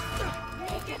you!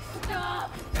 Make it stop!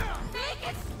 Make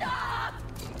it stop!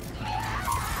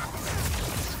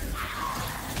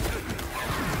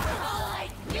 All I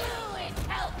do is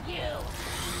help you!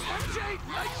 MJ!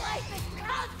 My life is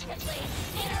constantly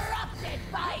interrupted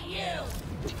by you!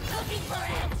 Looking for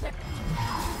answers!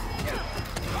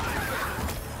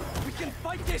 We can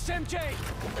fight this, MJ!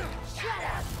 Shut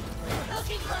up!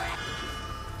 Looking for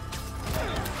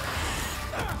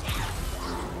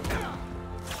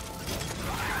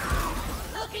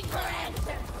Looking for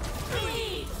answers!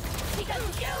 Please! Because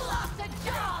you lost a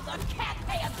job or can't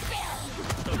pay a bill!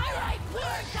 I write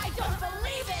words I don't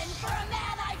believe in for a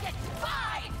man I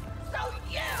despise! So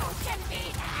you can be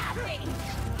happy!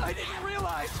 I didn't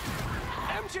realize!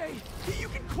 MJ, you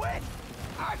can quit!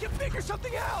 I can figure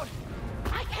something out!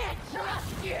 I can't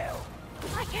trust you!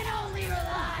 I can only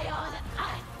rely on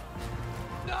us!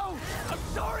 No! I'm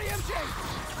sorry, MJ!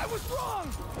 I was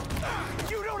wrong!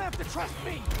 You don't have to trust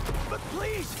me! But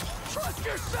please, trust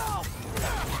yourself!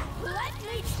 Let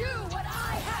me do what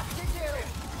I have to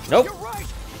do! Nope. You're right!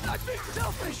 I've been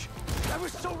selfish! I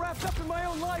was so wrapped up in my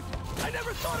own life, I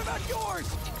never thought about yours!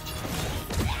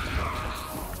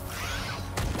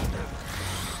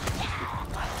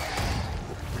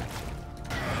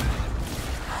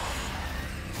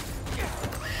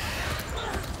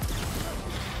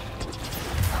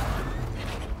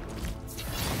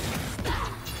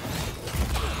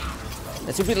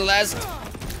 That should be the last.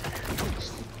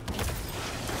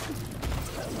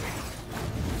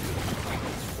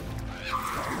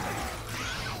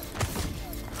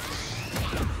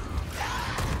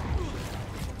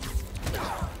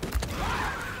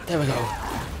 There we go.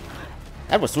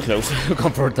 That was too close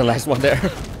compared to the last one there.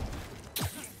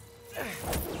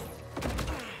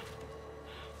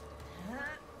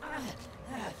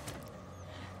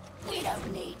 We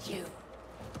don't need you.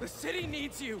 The city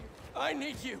needs you! I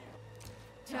need you!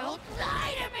 Don't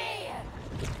lie to me!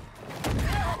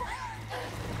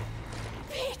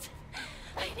 Pete!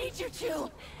 I need you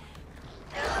too!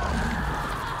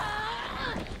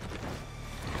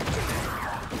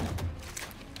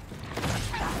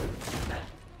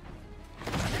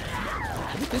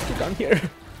 What is this down here?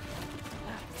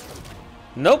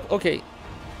 Nope, okay.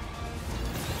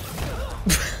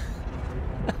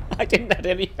 I didn't have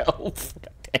any help.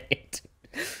 God dang it.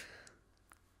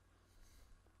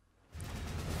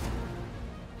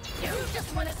 You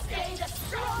just want to stay the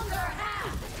stronger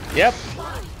half! Yep.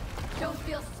 Don't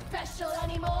feel special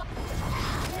anymore!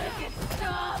 Make it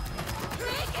stop!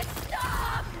 Make it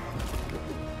stop!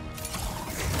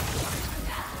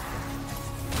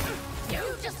 You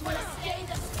just want to stay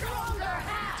the stronger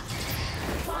half!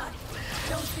 What?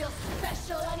 Don't feel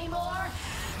special anymore?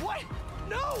 What?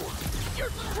 No!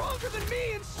 You're stronger than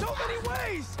me in so many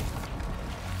ways!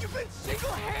 You've been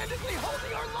single-handedly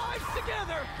holding our lives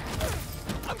together!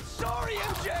 I'm sorry,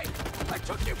 MJ! I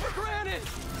took you for granted!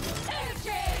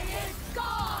 MJ is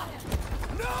gone!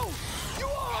 No!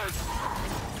 Yours!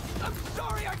 I'm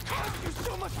sorry I caused you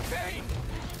so much pain!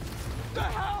 The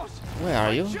house! Where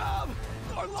are you? My job!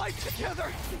 Our life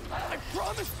together! I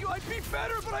promised you I'd be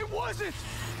better, but I wasn't!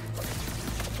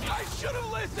 I should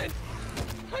have listened!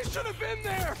 I should have been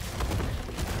there!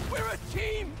 We're a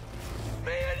team!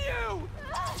 me and you!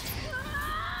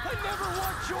 I never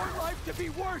want your life to be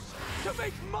worse, to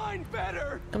make mine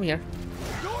better! Come here.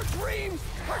 Your dreams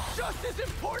are just as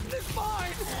important as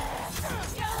mine!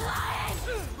 You're lying!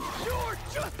 You're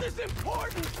just as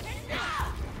important!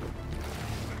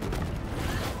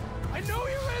 I know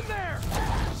you're in there!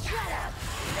 Shut up!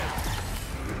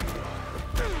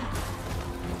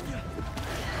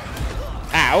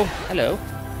 Ow. Hello.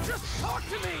 Just talk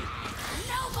to me!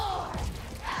 No more!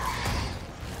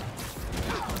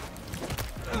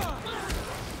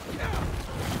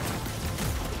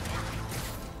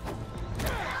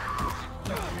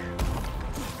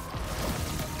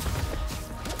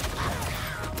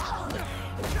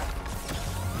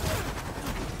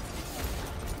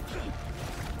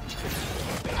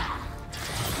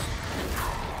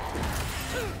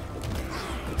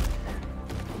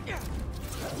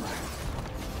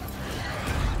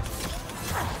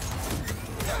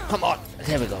 Come on.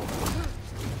 There we go.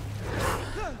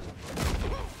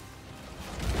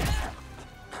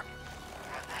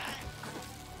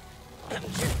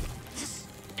 This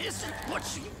isn't what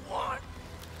you want!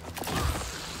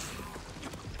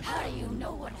 How do you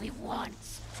know what we want?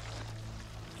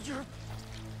 You're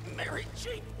Mary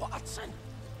Jane Watson.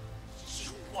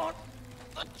 You want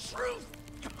the truth.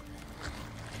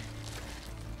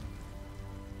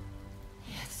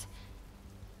 Yes.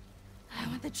 I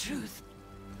want the truth.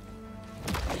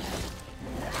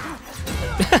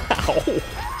 Ow.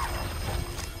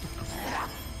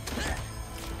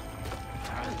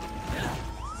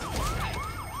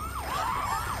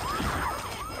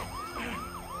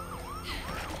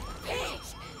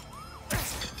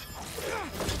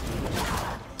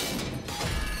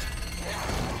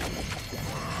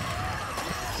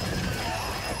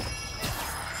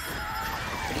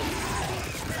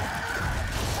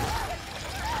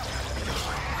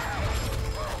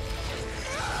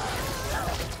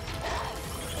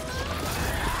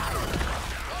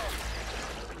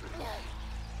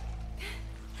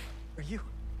 Are you?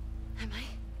 Am I?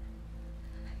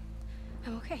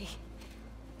 I'm okay.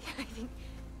 I think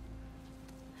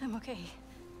I'm okay.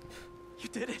 You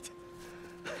did it.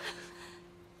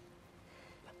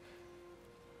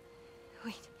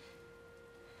 Wait.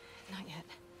 Not yet.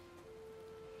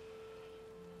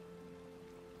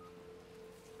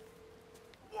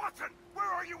 Watson, where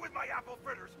are you with my apple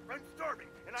fritters? I'm starving,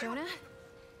 and Jonah?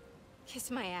 Kiss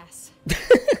my ass.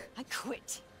 I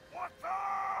quit. Watson!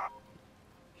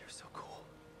 You're so cool.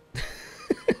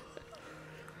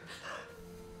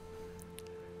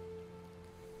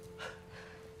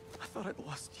 I thought I'd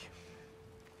lost you.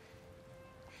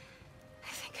 I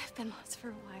think I've been lost for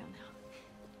a while now.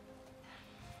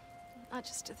 Not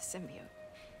just to the symbiote.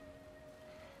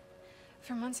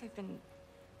 For months I've been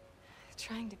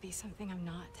trying to be something I'm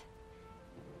not.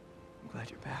 I'm glad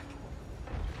you're back.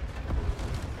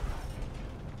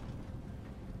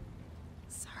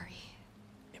 Sorry.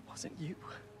 It wasn't you.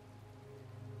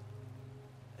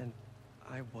 And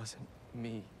I wasn't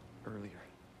me earlier.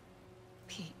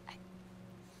 Pete,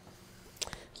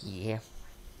 Yeah.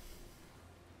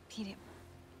 Pete, it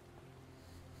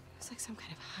was like some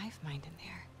kind of hive mind in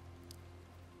there.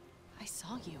 I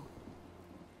saw you.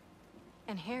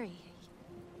 And Harry,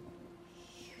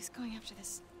 he was going after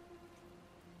this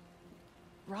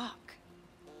rock.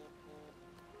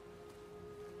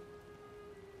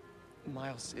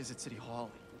 Miles is at City Hall.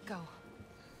 Go. I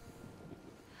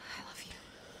love you.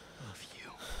 Love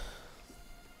you.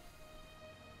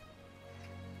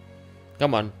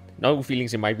 Come on. No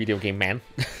feelings in my video game, man.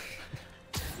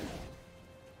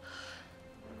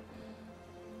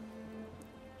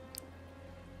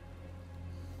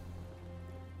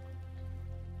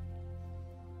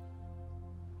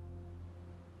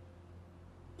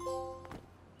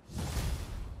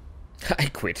 I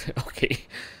quit. Okay.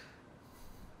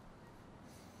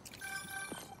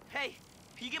 Hey,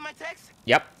 you get my text?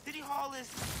 Yep. City Hall is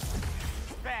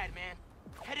bad, man.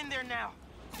 Head in there now.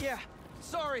 Yeah,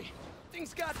 sorry.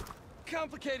 Things got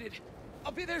complicated.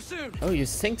 I'll be there soon. Oh, you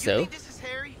think You so? think this is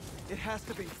Harry? It has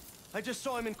to be. I just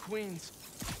saw him in Queens.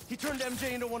 He turned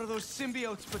MJ into one of those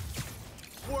symbiotes, but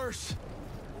worse.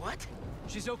 What?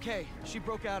 She's okay. She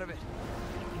broke out of it.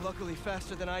 Luckily,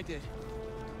 faster than I did.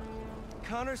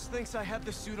 Connors thinks I had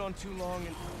the suit on too long,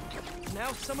 and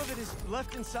now some of it is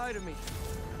left inside of me.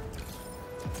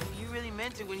 You really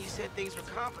meant it when you said things were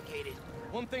complicated.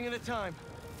 One thing at a time.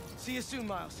 See you soon,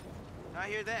 Miles. I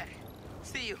hear that.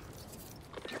 See you.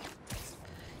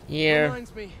 Yeah.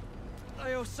 Reminds me,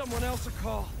 I owe someone else a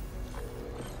call.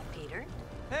 Peter?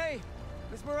 Hey,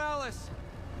 Miss Morales.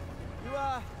 You,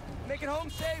 make it home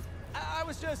safe? I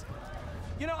was just...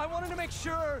 You know, I wanted to make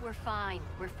sure... We're fine.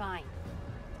 We're fine.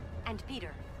 And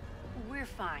Peter, we're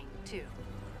fine, too.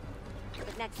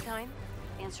 But next time,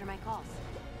 answer my calls.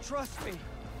 Trust me,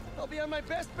 I'll be on my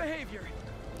best behavior.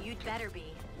 You'd better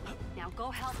be. Now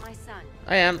go help my son.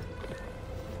 I am.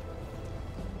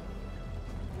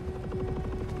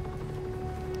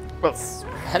 Well,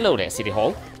 hello there, City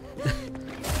Hall.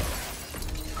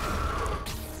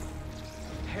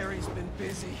 Harry's been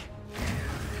busy.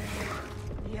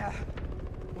 Yeah.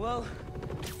 Well,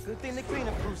 good thing the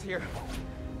cleanup crew's here.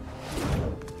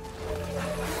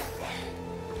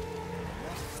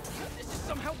 This is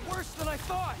somehow worse than I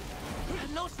thought.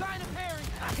 No sign of Harry.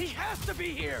 He has to be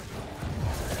here.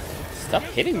 Stop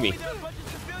hitting me. There are a bunch of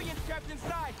civilians trapped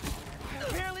inside.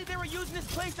 Apparently they were using this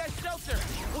place as shelter.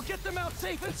 We'll get them out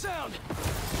safe and sound.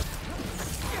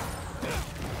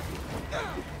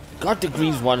 God, the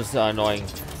green ones are annoying.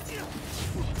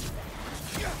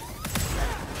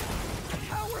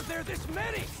 How are there this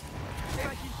many? It's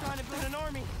like he's trying to build an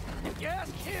army. If you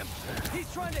ask him,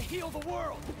 he's trying to heal the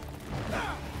world.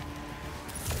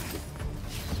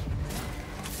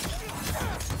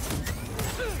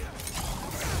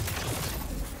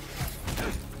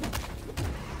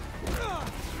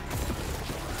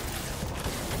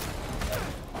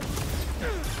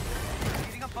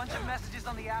 Getting a bunch of messages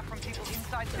on the app from people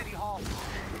inside City Hall.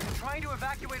 They're trying to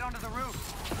evacuate onto the roof.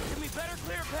 Give me better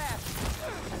clear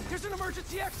path. There's an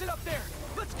emergency exit up there.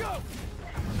 Let's go.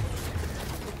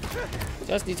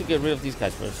 Just need to get rid of these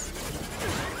guys first.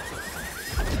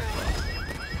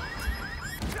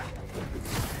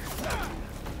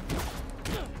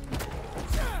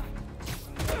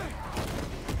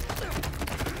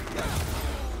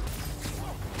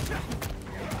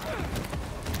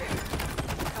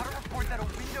 Got a report that a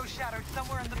window shattered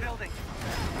somewhere in the building.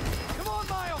 Come on,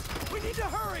 Miles. We need to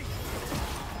hurry.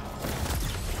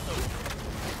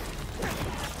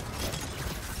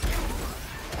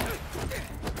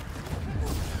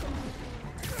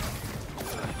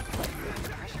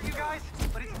 Pressure, you guys,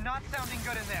 but it's not sounding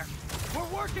good in there. We're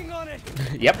working on it.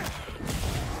 Yep.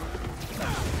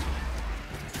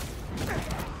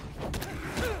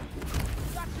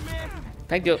 Gotcha, man.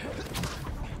 Thank you.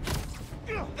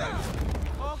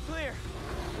 All clear.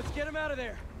 Let's get him out of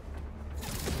there.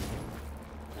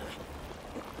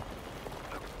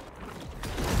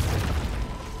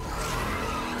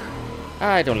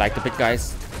 I don't like the big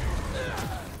guys.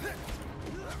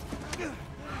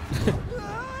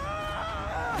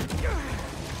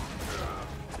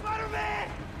 Spider-Man!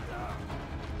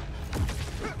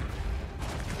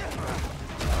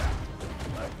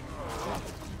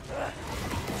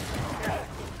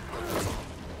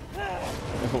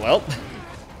 Well.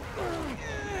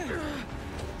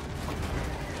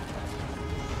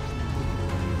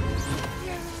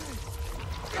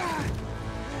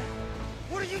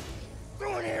 What are you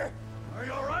doing here? Are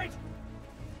you all right?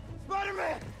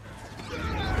 Spider-Man!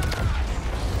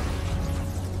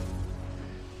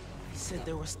 He said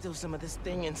there was still some of this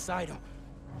thing inside him.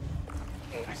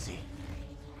 I see.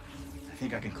 I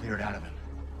think I can clear it out of him.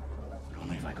 But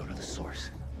only if I go to the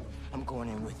source. I'm going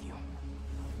in with you.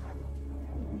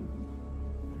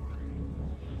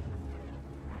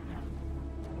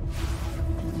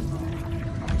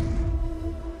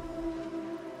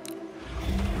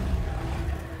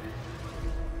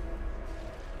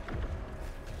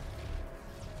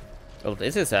 Oh,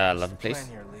 this is a lovely place. Plan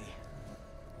here, Lee.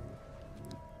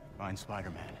 Find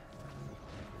Spider-Man.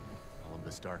 All of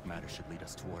this dark matter should lead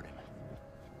us toward him.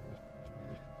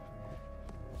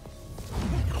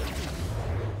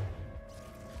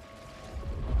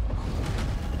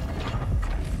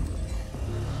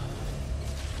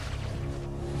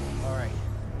 All right.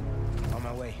 On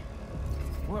my way.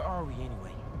 Where are we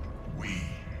anyway? We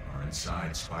are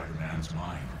inside Spider-Man's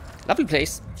mind. Lovely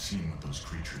place. I've seen what those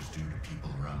creatures do to people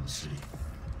around the city.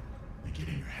 They get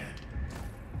in your head,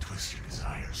 twist your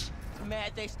desires.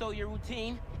 Mad they stole your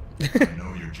routine? I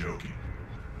know you're joking.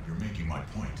 You're making my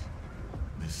point.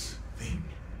 This thing,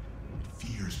 it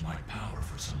fears my power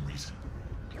for some reason.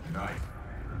 And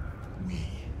we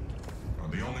are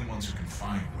the only ones who can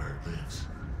find where it lives.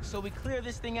 So we clear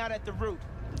this thing out at the root.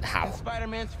 How? And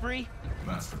Spider-Man's free?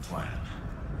 That's the plan.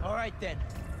 All right then.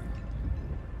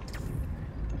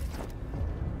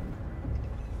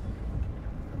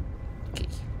 Okay.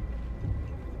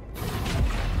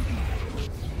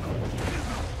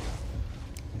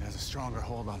 It has a stronger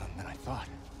hold on him than I thought.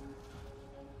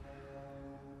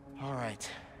 All right.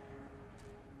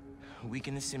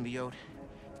 Weaken the symbiote,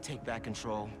 take back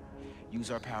control,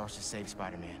 use our powers to save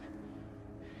Spider-Man.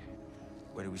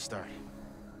 Where do we start?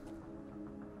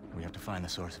 We have to find the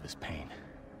source of his pain.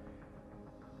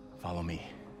 Follow me.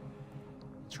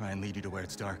 Try and lead you to where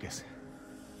it's darkest.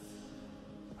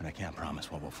 but I can't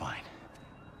promise what we'll find.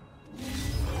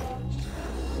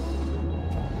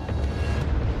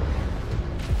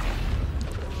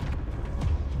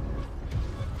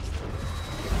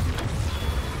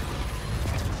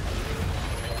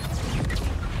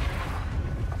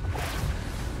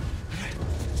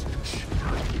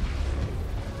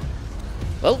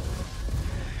 Well,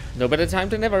 no better time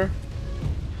than ever.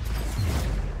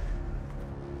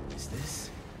 Is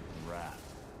this?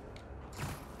 Wrath.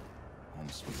 Home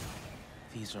sweet home.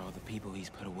 These are all the people he's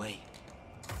put away.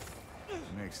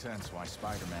 It makes sense why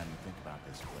Spider-Man would think about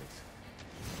this place.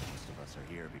 Most of us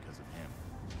are here because of him.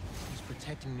 He's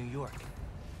protecting New York.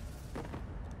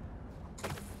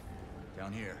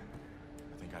 Down here,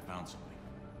 I think I found something.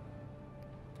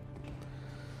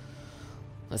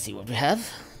 Let's see what we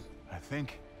have. I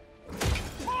think.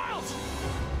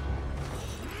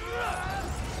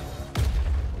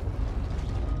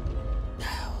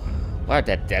 Wow,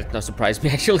 that did not surprise me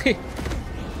actually.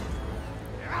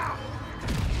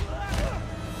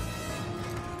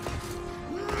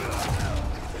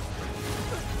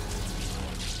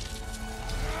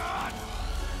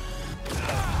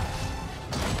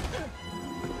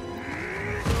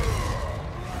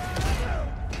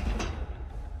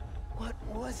 What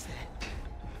was that?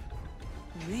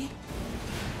 Me?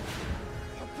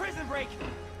 A prison break!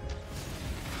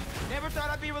 Never thought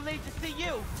I'd be relieved to see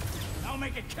you! I'll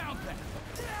make it count then.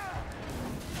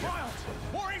 Miles,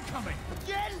 more incoming.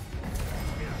 Again?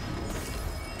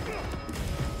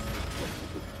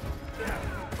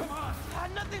 Come on.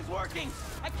 Nothing's working!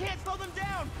 I can't slow them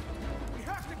down! We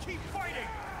have to keep fighting.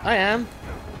 I am.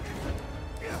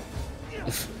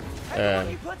 Everyone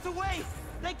he puts away!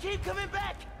 They keep coming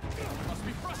back! Must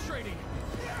be frustrating.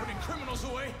 Putting criminals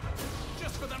away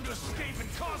just for them to escape and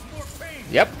cause more pain.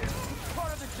 Yep. It's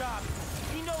part of the job.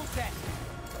 He knows that.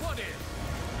 What is?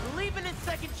 Believing in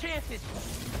second chances.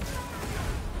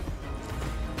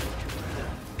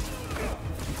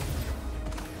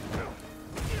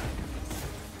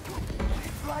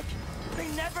 It's like they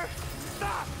never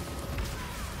stop.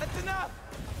 That's enough.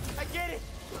 I get it.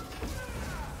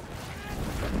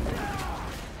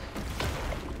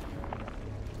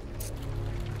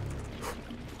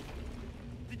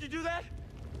 Did you do that?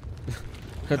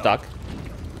 Duck.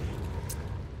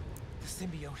 The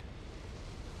symbiote.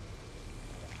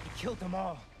 He killed them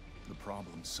all. The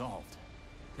problem solved.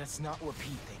 That's not what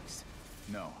Pete thinks.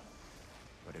 No.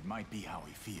 But it might be how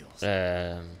he feels.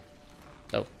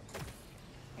 Oh.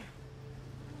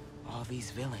 All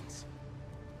these villains.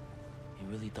 He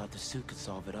really thought the suit could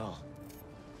solve it all.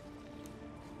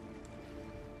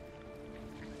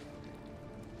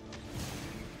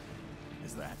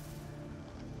 Is that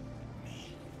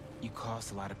me? You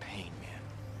caused a lot of pain, man.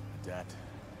 A debt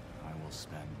I will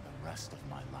spend the rest of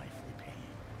my life repaying.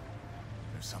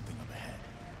 There's something up ahead.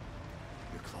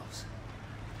 You're close.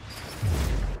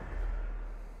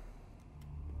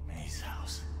 May's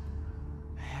house.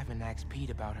 I haven't asked Pete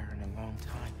about her in a long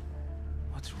time.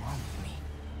 What's wrong with me?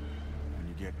 When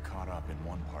you get caught up in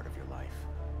one part of your life,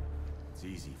 it's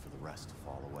easy for the rest to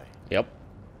fall away. Yep.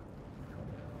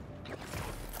 Look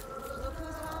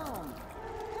who's home.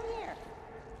 Come here.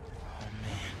 Oh,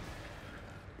 man.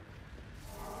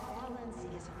 Balance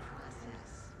is a process,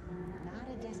 not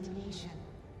a destination.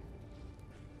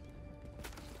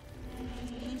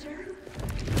 Peter?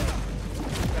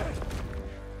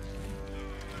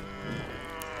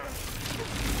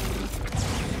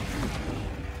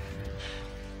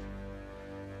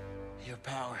 Your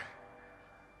power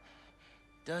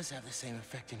does have the same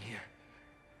effect in here.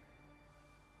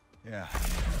 Yeah.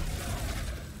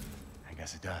 I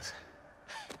guess it does.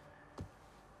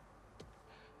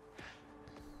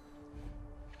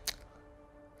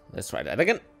 Let's try that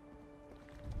again.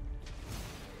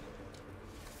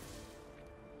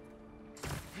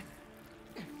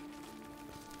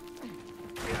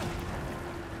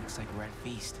 Looks like we're at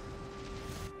feast.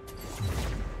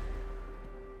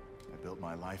 I built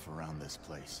my life around this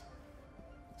place.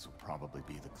 This will probably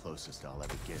be the closest I'll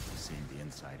ever get to seeing the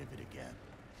inside of it again.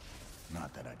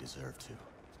 Not that I deserve to.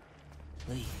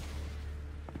 Lee,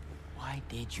 why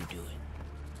did you do it?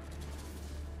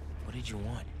 What did you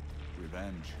want?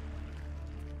 Revenge.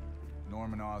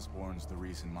 Norman Osborn's the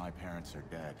reason my parents are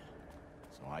dead.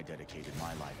 So I dedicated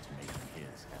my life to making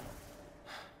his hell.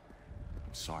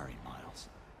 I'm sorry, Miles.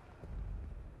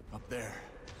 Up there.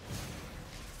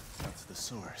 That's the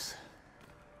source.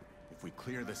 If we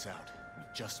clear this out, we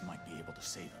just might be able to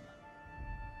save him.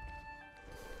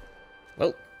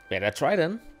 Well, better try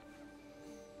then.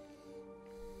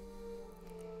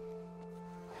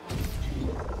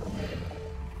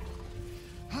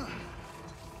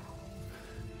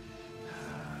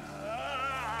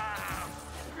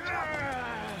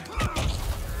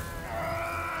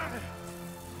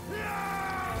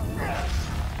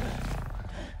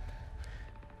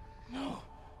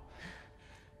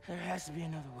 has to be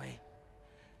another way.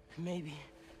 Maybe.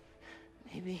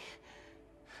 Maybe.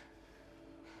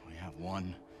 We have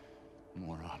one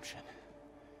more option.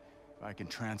 If I can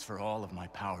transfer all of my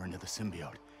power into the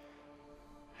symbiote,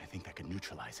 I think that could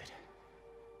neutralize it.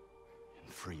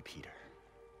 And free Peter.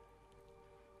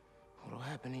 What'll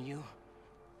happen to you?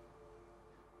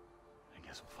 I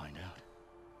guess we'll find out.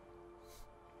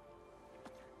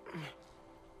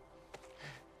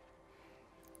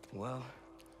 Well,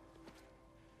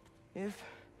 if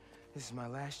this is my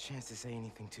last chance to say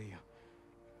anything to you.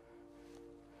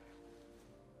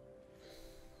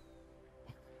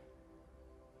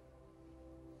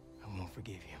 I won't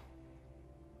forgive you.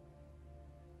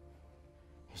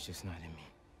 It's just not in me.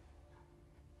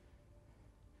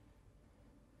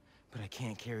 But I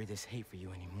can't carry this hate for you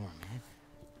anymore, man.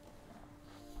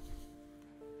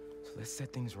 So let's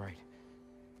set things right.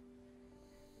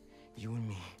 You and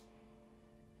me.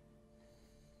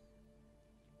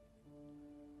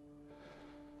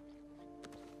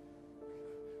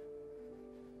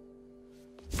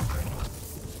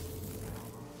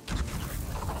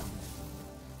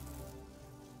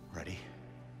 Ready?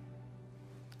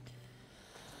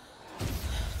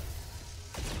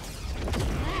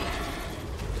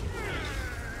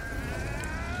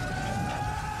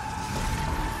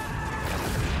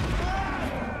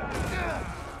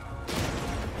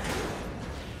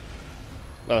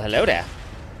 Well, hello there.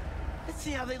 Let's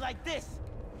see how they like this.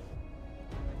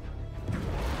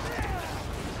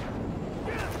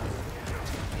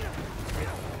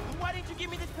 Why didn't you give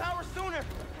me this power sooner?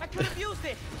 I could have used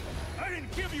it. I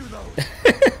didn't give you those.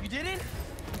 You didn't?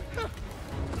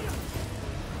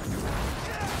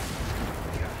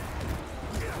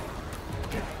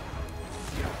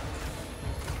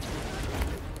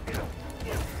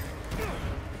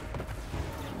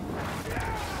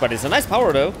 But it's a nice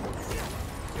power though.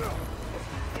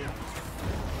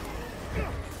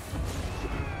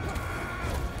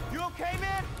 You okay,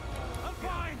 man? I'm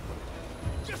fine.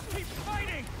 Just keep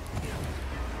fighting.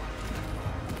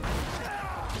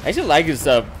 I actually like his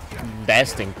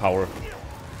lasting power,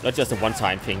 not just a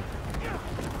one-time thing.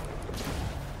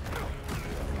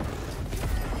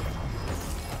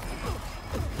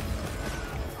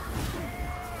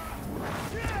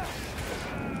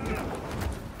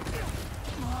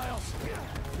 Miles,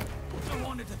 I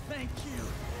wanted to thank you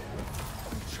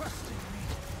for trusting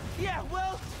me. Yeah,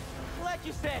 well, like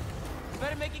you said,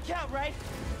 better make it count, right?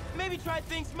 Maybe try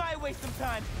things my way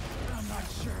sometime. I'm not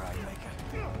sure I'd make a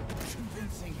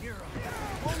convincing hero.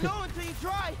 Won't know until you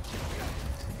try.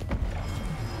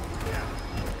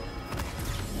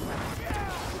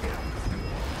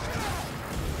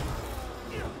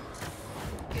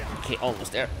 Okay,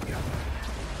 almost there.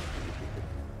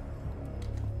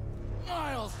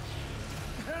 Miles,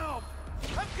 help!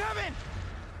 I'm coming!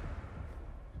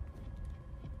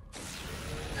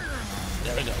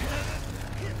 There we go.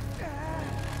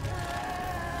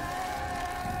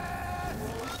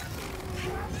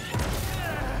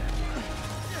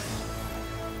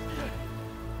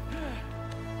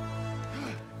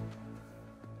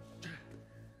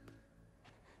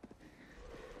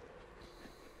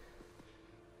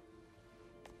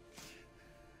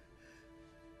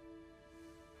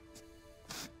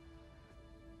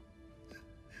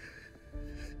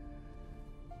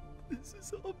 This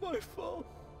is all my fault.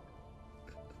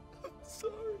 I'm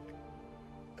sorry.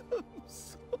 I'm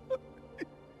sorry.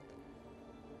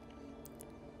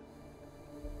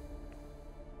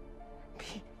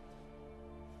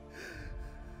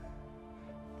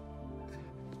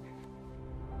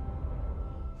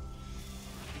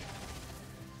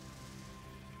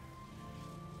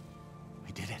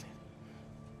 We did it.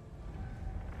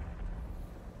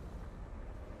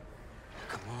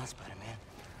 Come on, Spider-Man.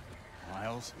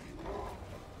 Miles?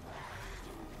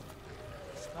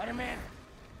 Spider-Man!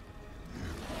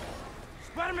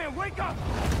 Spider-Man, wake up!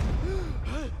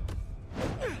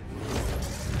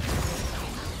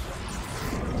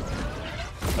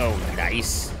 Oh,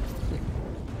 nice.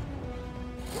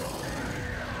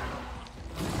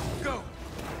 Go!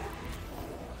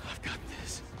 I've got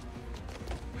this.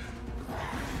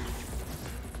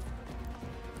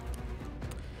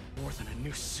 More than a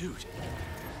new suit.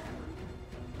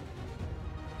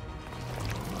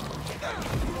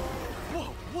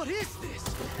 Whoa, what is this?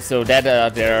 So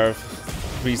that their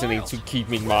reasoning to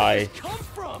keeping my Come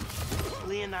from?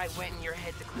 Lee and I went in your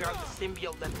head to clear out the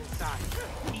symbiote left inside.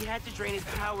 He had to drain his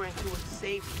power into it to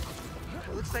save you.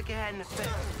 It looks like it had an effect.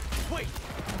 Wait,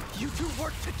 you two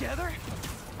work together?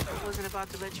 I wasn't about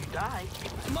to let you die.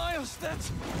 Miles,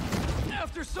 that's...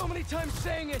 After so many times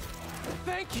saying it,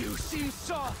 thank you seems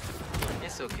soft.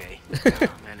 It's okay.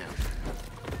 I know.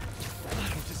 I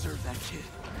don't deserve that kid.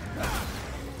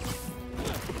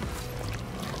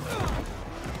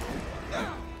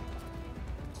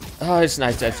 Oh, it's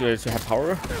nice to have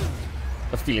power.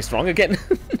 Of feeling strong again.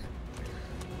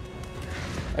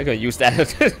 I'm gonna use that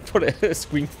for the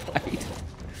screen fight.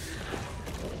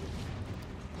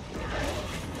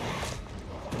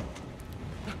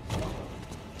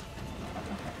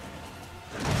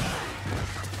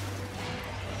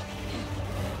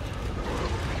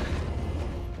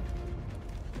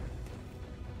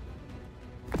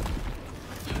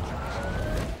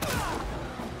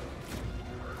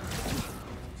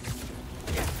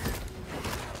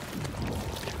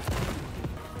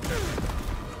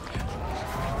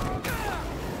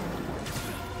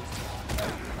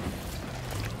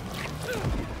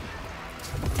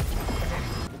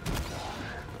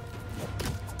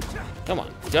 Come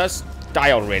on, just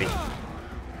die already.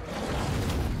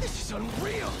 This is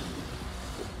unreal.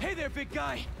 Hey there, big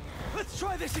guy. Let's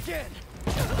try this again.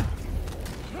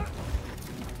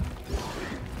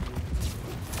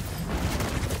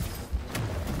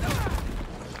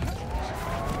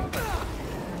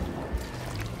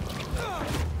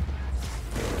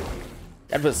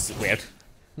 That was weird.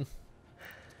 I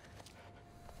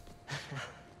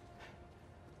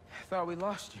thought we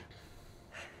lost you.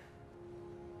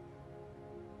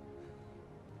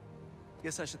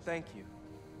 Guess I should thank you.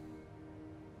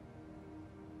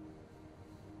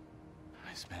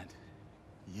 I spent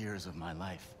years of my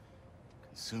life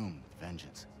consumed with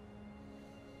vengeance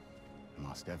and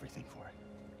lost everything for it.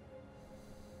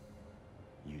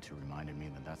 You two reminded me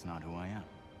that that's not who I am.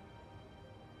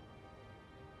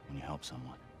 When you help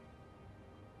someone,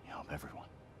 you help everyone.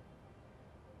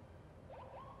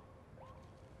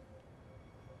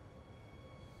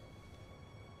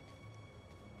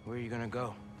 Where are you gonna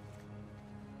go?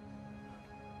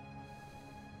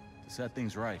 To set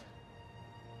things right.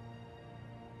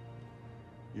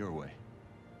 Your way.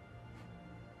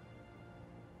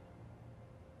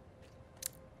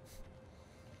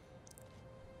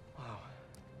 Wow.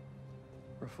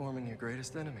 Reforming your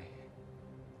greatest enemy.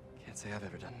 Can't say I've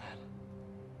ever done that.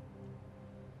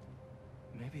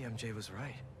 Maybe MJ was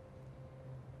right.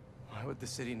 Why would the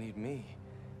city need me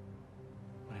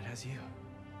when it has you?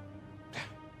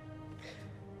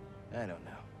 I don't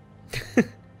know.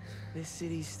 This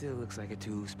city still looks like a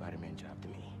Spider-Man job to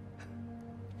me.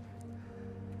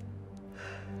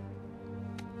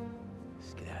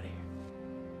 Let's get out of here.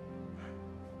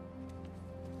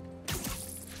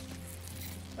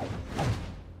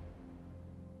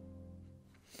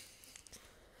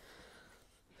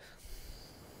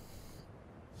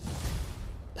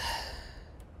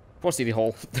 For City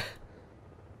Hall.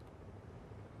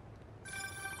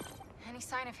 Any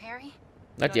sign of Harry?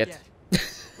 Not yet.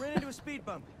 Ran into a speed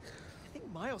bump. I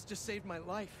think Miles just saved my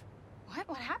life. What?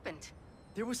 What happened?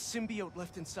 There was symbiote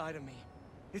left inside of me.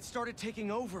 It started taking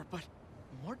over, but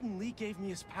Martin Lee gave me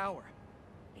his power.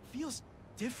 It feels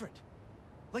different.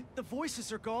 Like the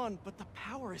voices are gone, but the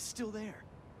power is still there.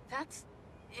 That's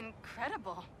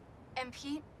incredible. And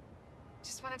Pete,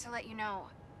 just wanted to let you know,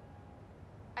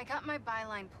 I got my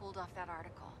byline pulled off that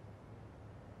article.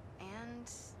 And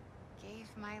gave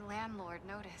my landlord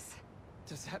notice.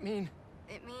 Does that mean?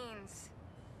 It means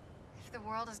if the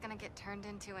world is gonna get turned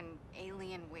into an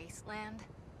alien wasteland,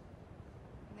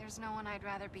 there's no one I'd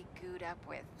rather be gooed up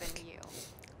with than you.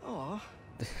 Aw,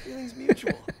 feelings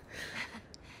mutual.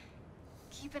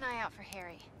 Keep an eye out for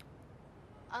Harry.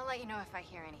 I'll let you know if I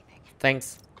hear anything.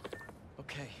 Thanks.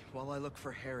 Okay, while I look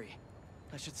for Harry,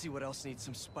 I should see what else needs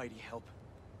some Spidey help.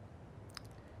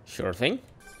 Sure thing.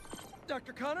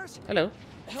 Dr. Connors? Hello.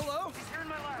 Hello? He's here in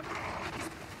my lab.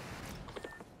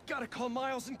 Gotta call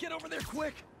Miles and get over there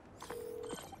quick.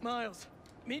 Miles,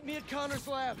 meet me at Connor's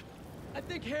lab. I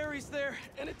think Harry's there,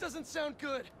 and it doesn't sound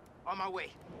good. On my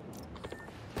way.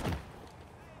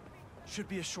 Should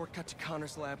be a shortcut to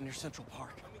Connor's lab near Central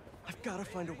Park. I've gotta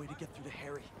find a way to get through to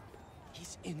Harry.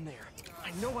 He's in there.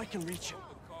 I know I can reach him.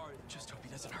 Just hope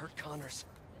he doesn't hurt Connors.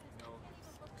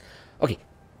 Okay,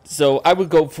 so I will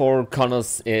go for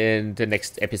Connors in the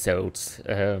next episode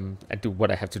and do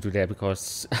what I have to do there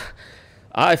because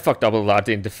I fucked up a lot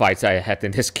in the fights I had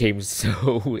in this game,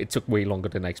 so it took way longer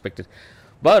than I expected.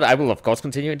 But I will of course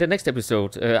continue in the next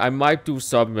episode. I might do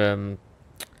some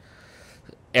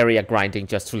area grinding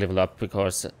just to level up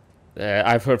because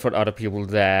I've heard from other people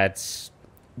that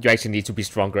you actually need to be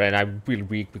stronger, and I'm really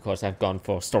weak because I've gone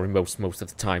for story modes most of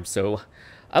the time. So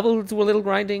I will do a little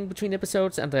grinding between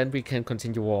episodes, and then we can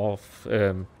continue off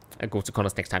and go to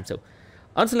Connors next time. So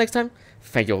until next time,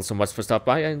 thank you all so much for stopping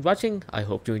by and watching. I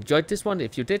hope you enjoyed this one.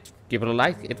 If you did, give it a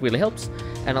like, it really helps.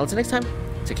 And until next time,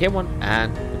 take care everyone,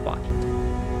 and goodbye.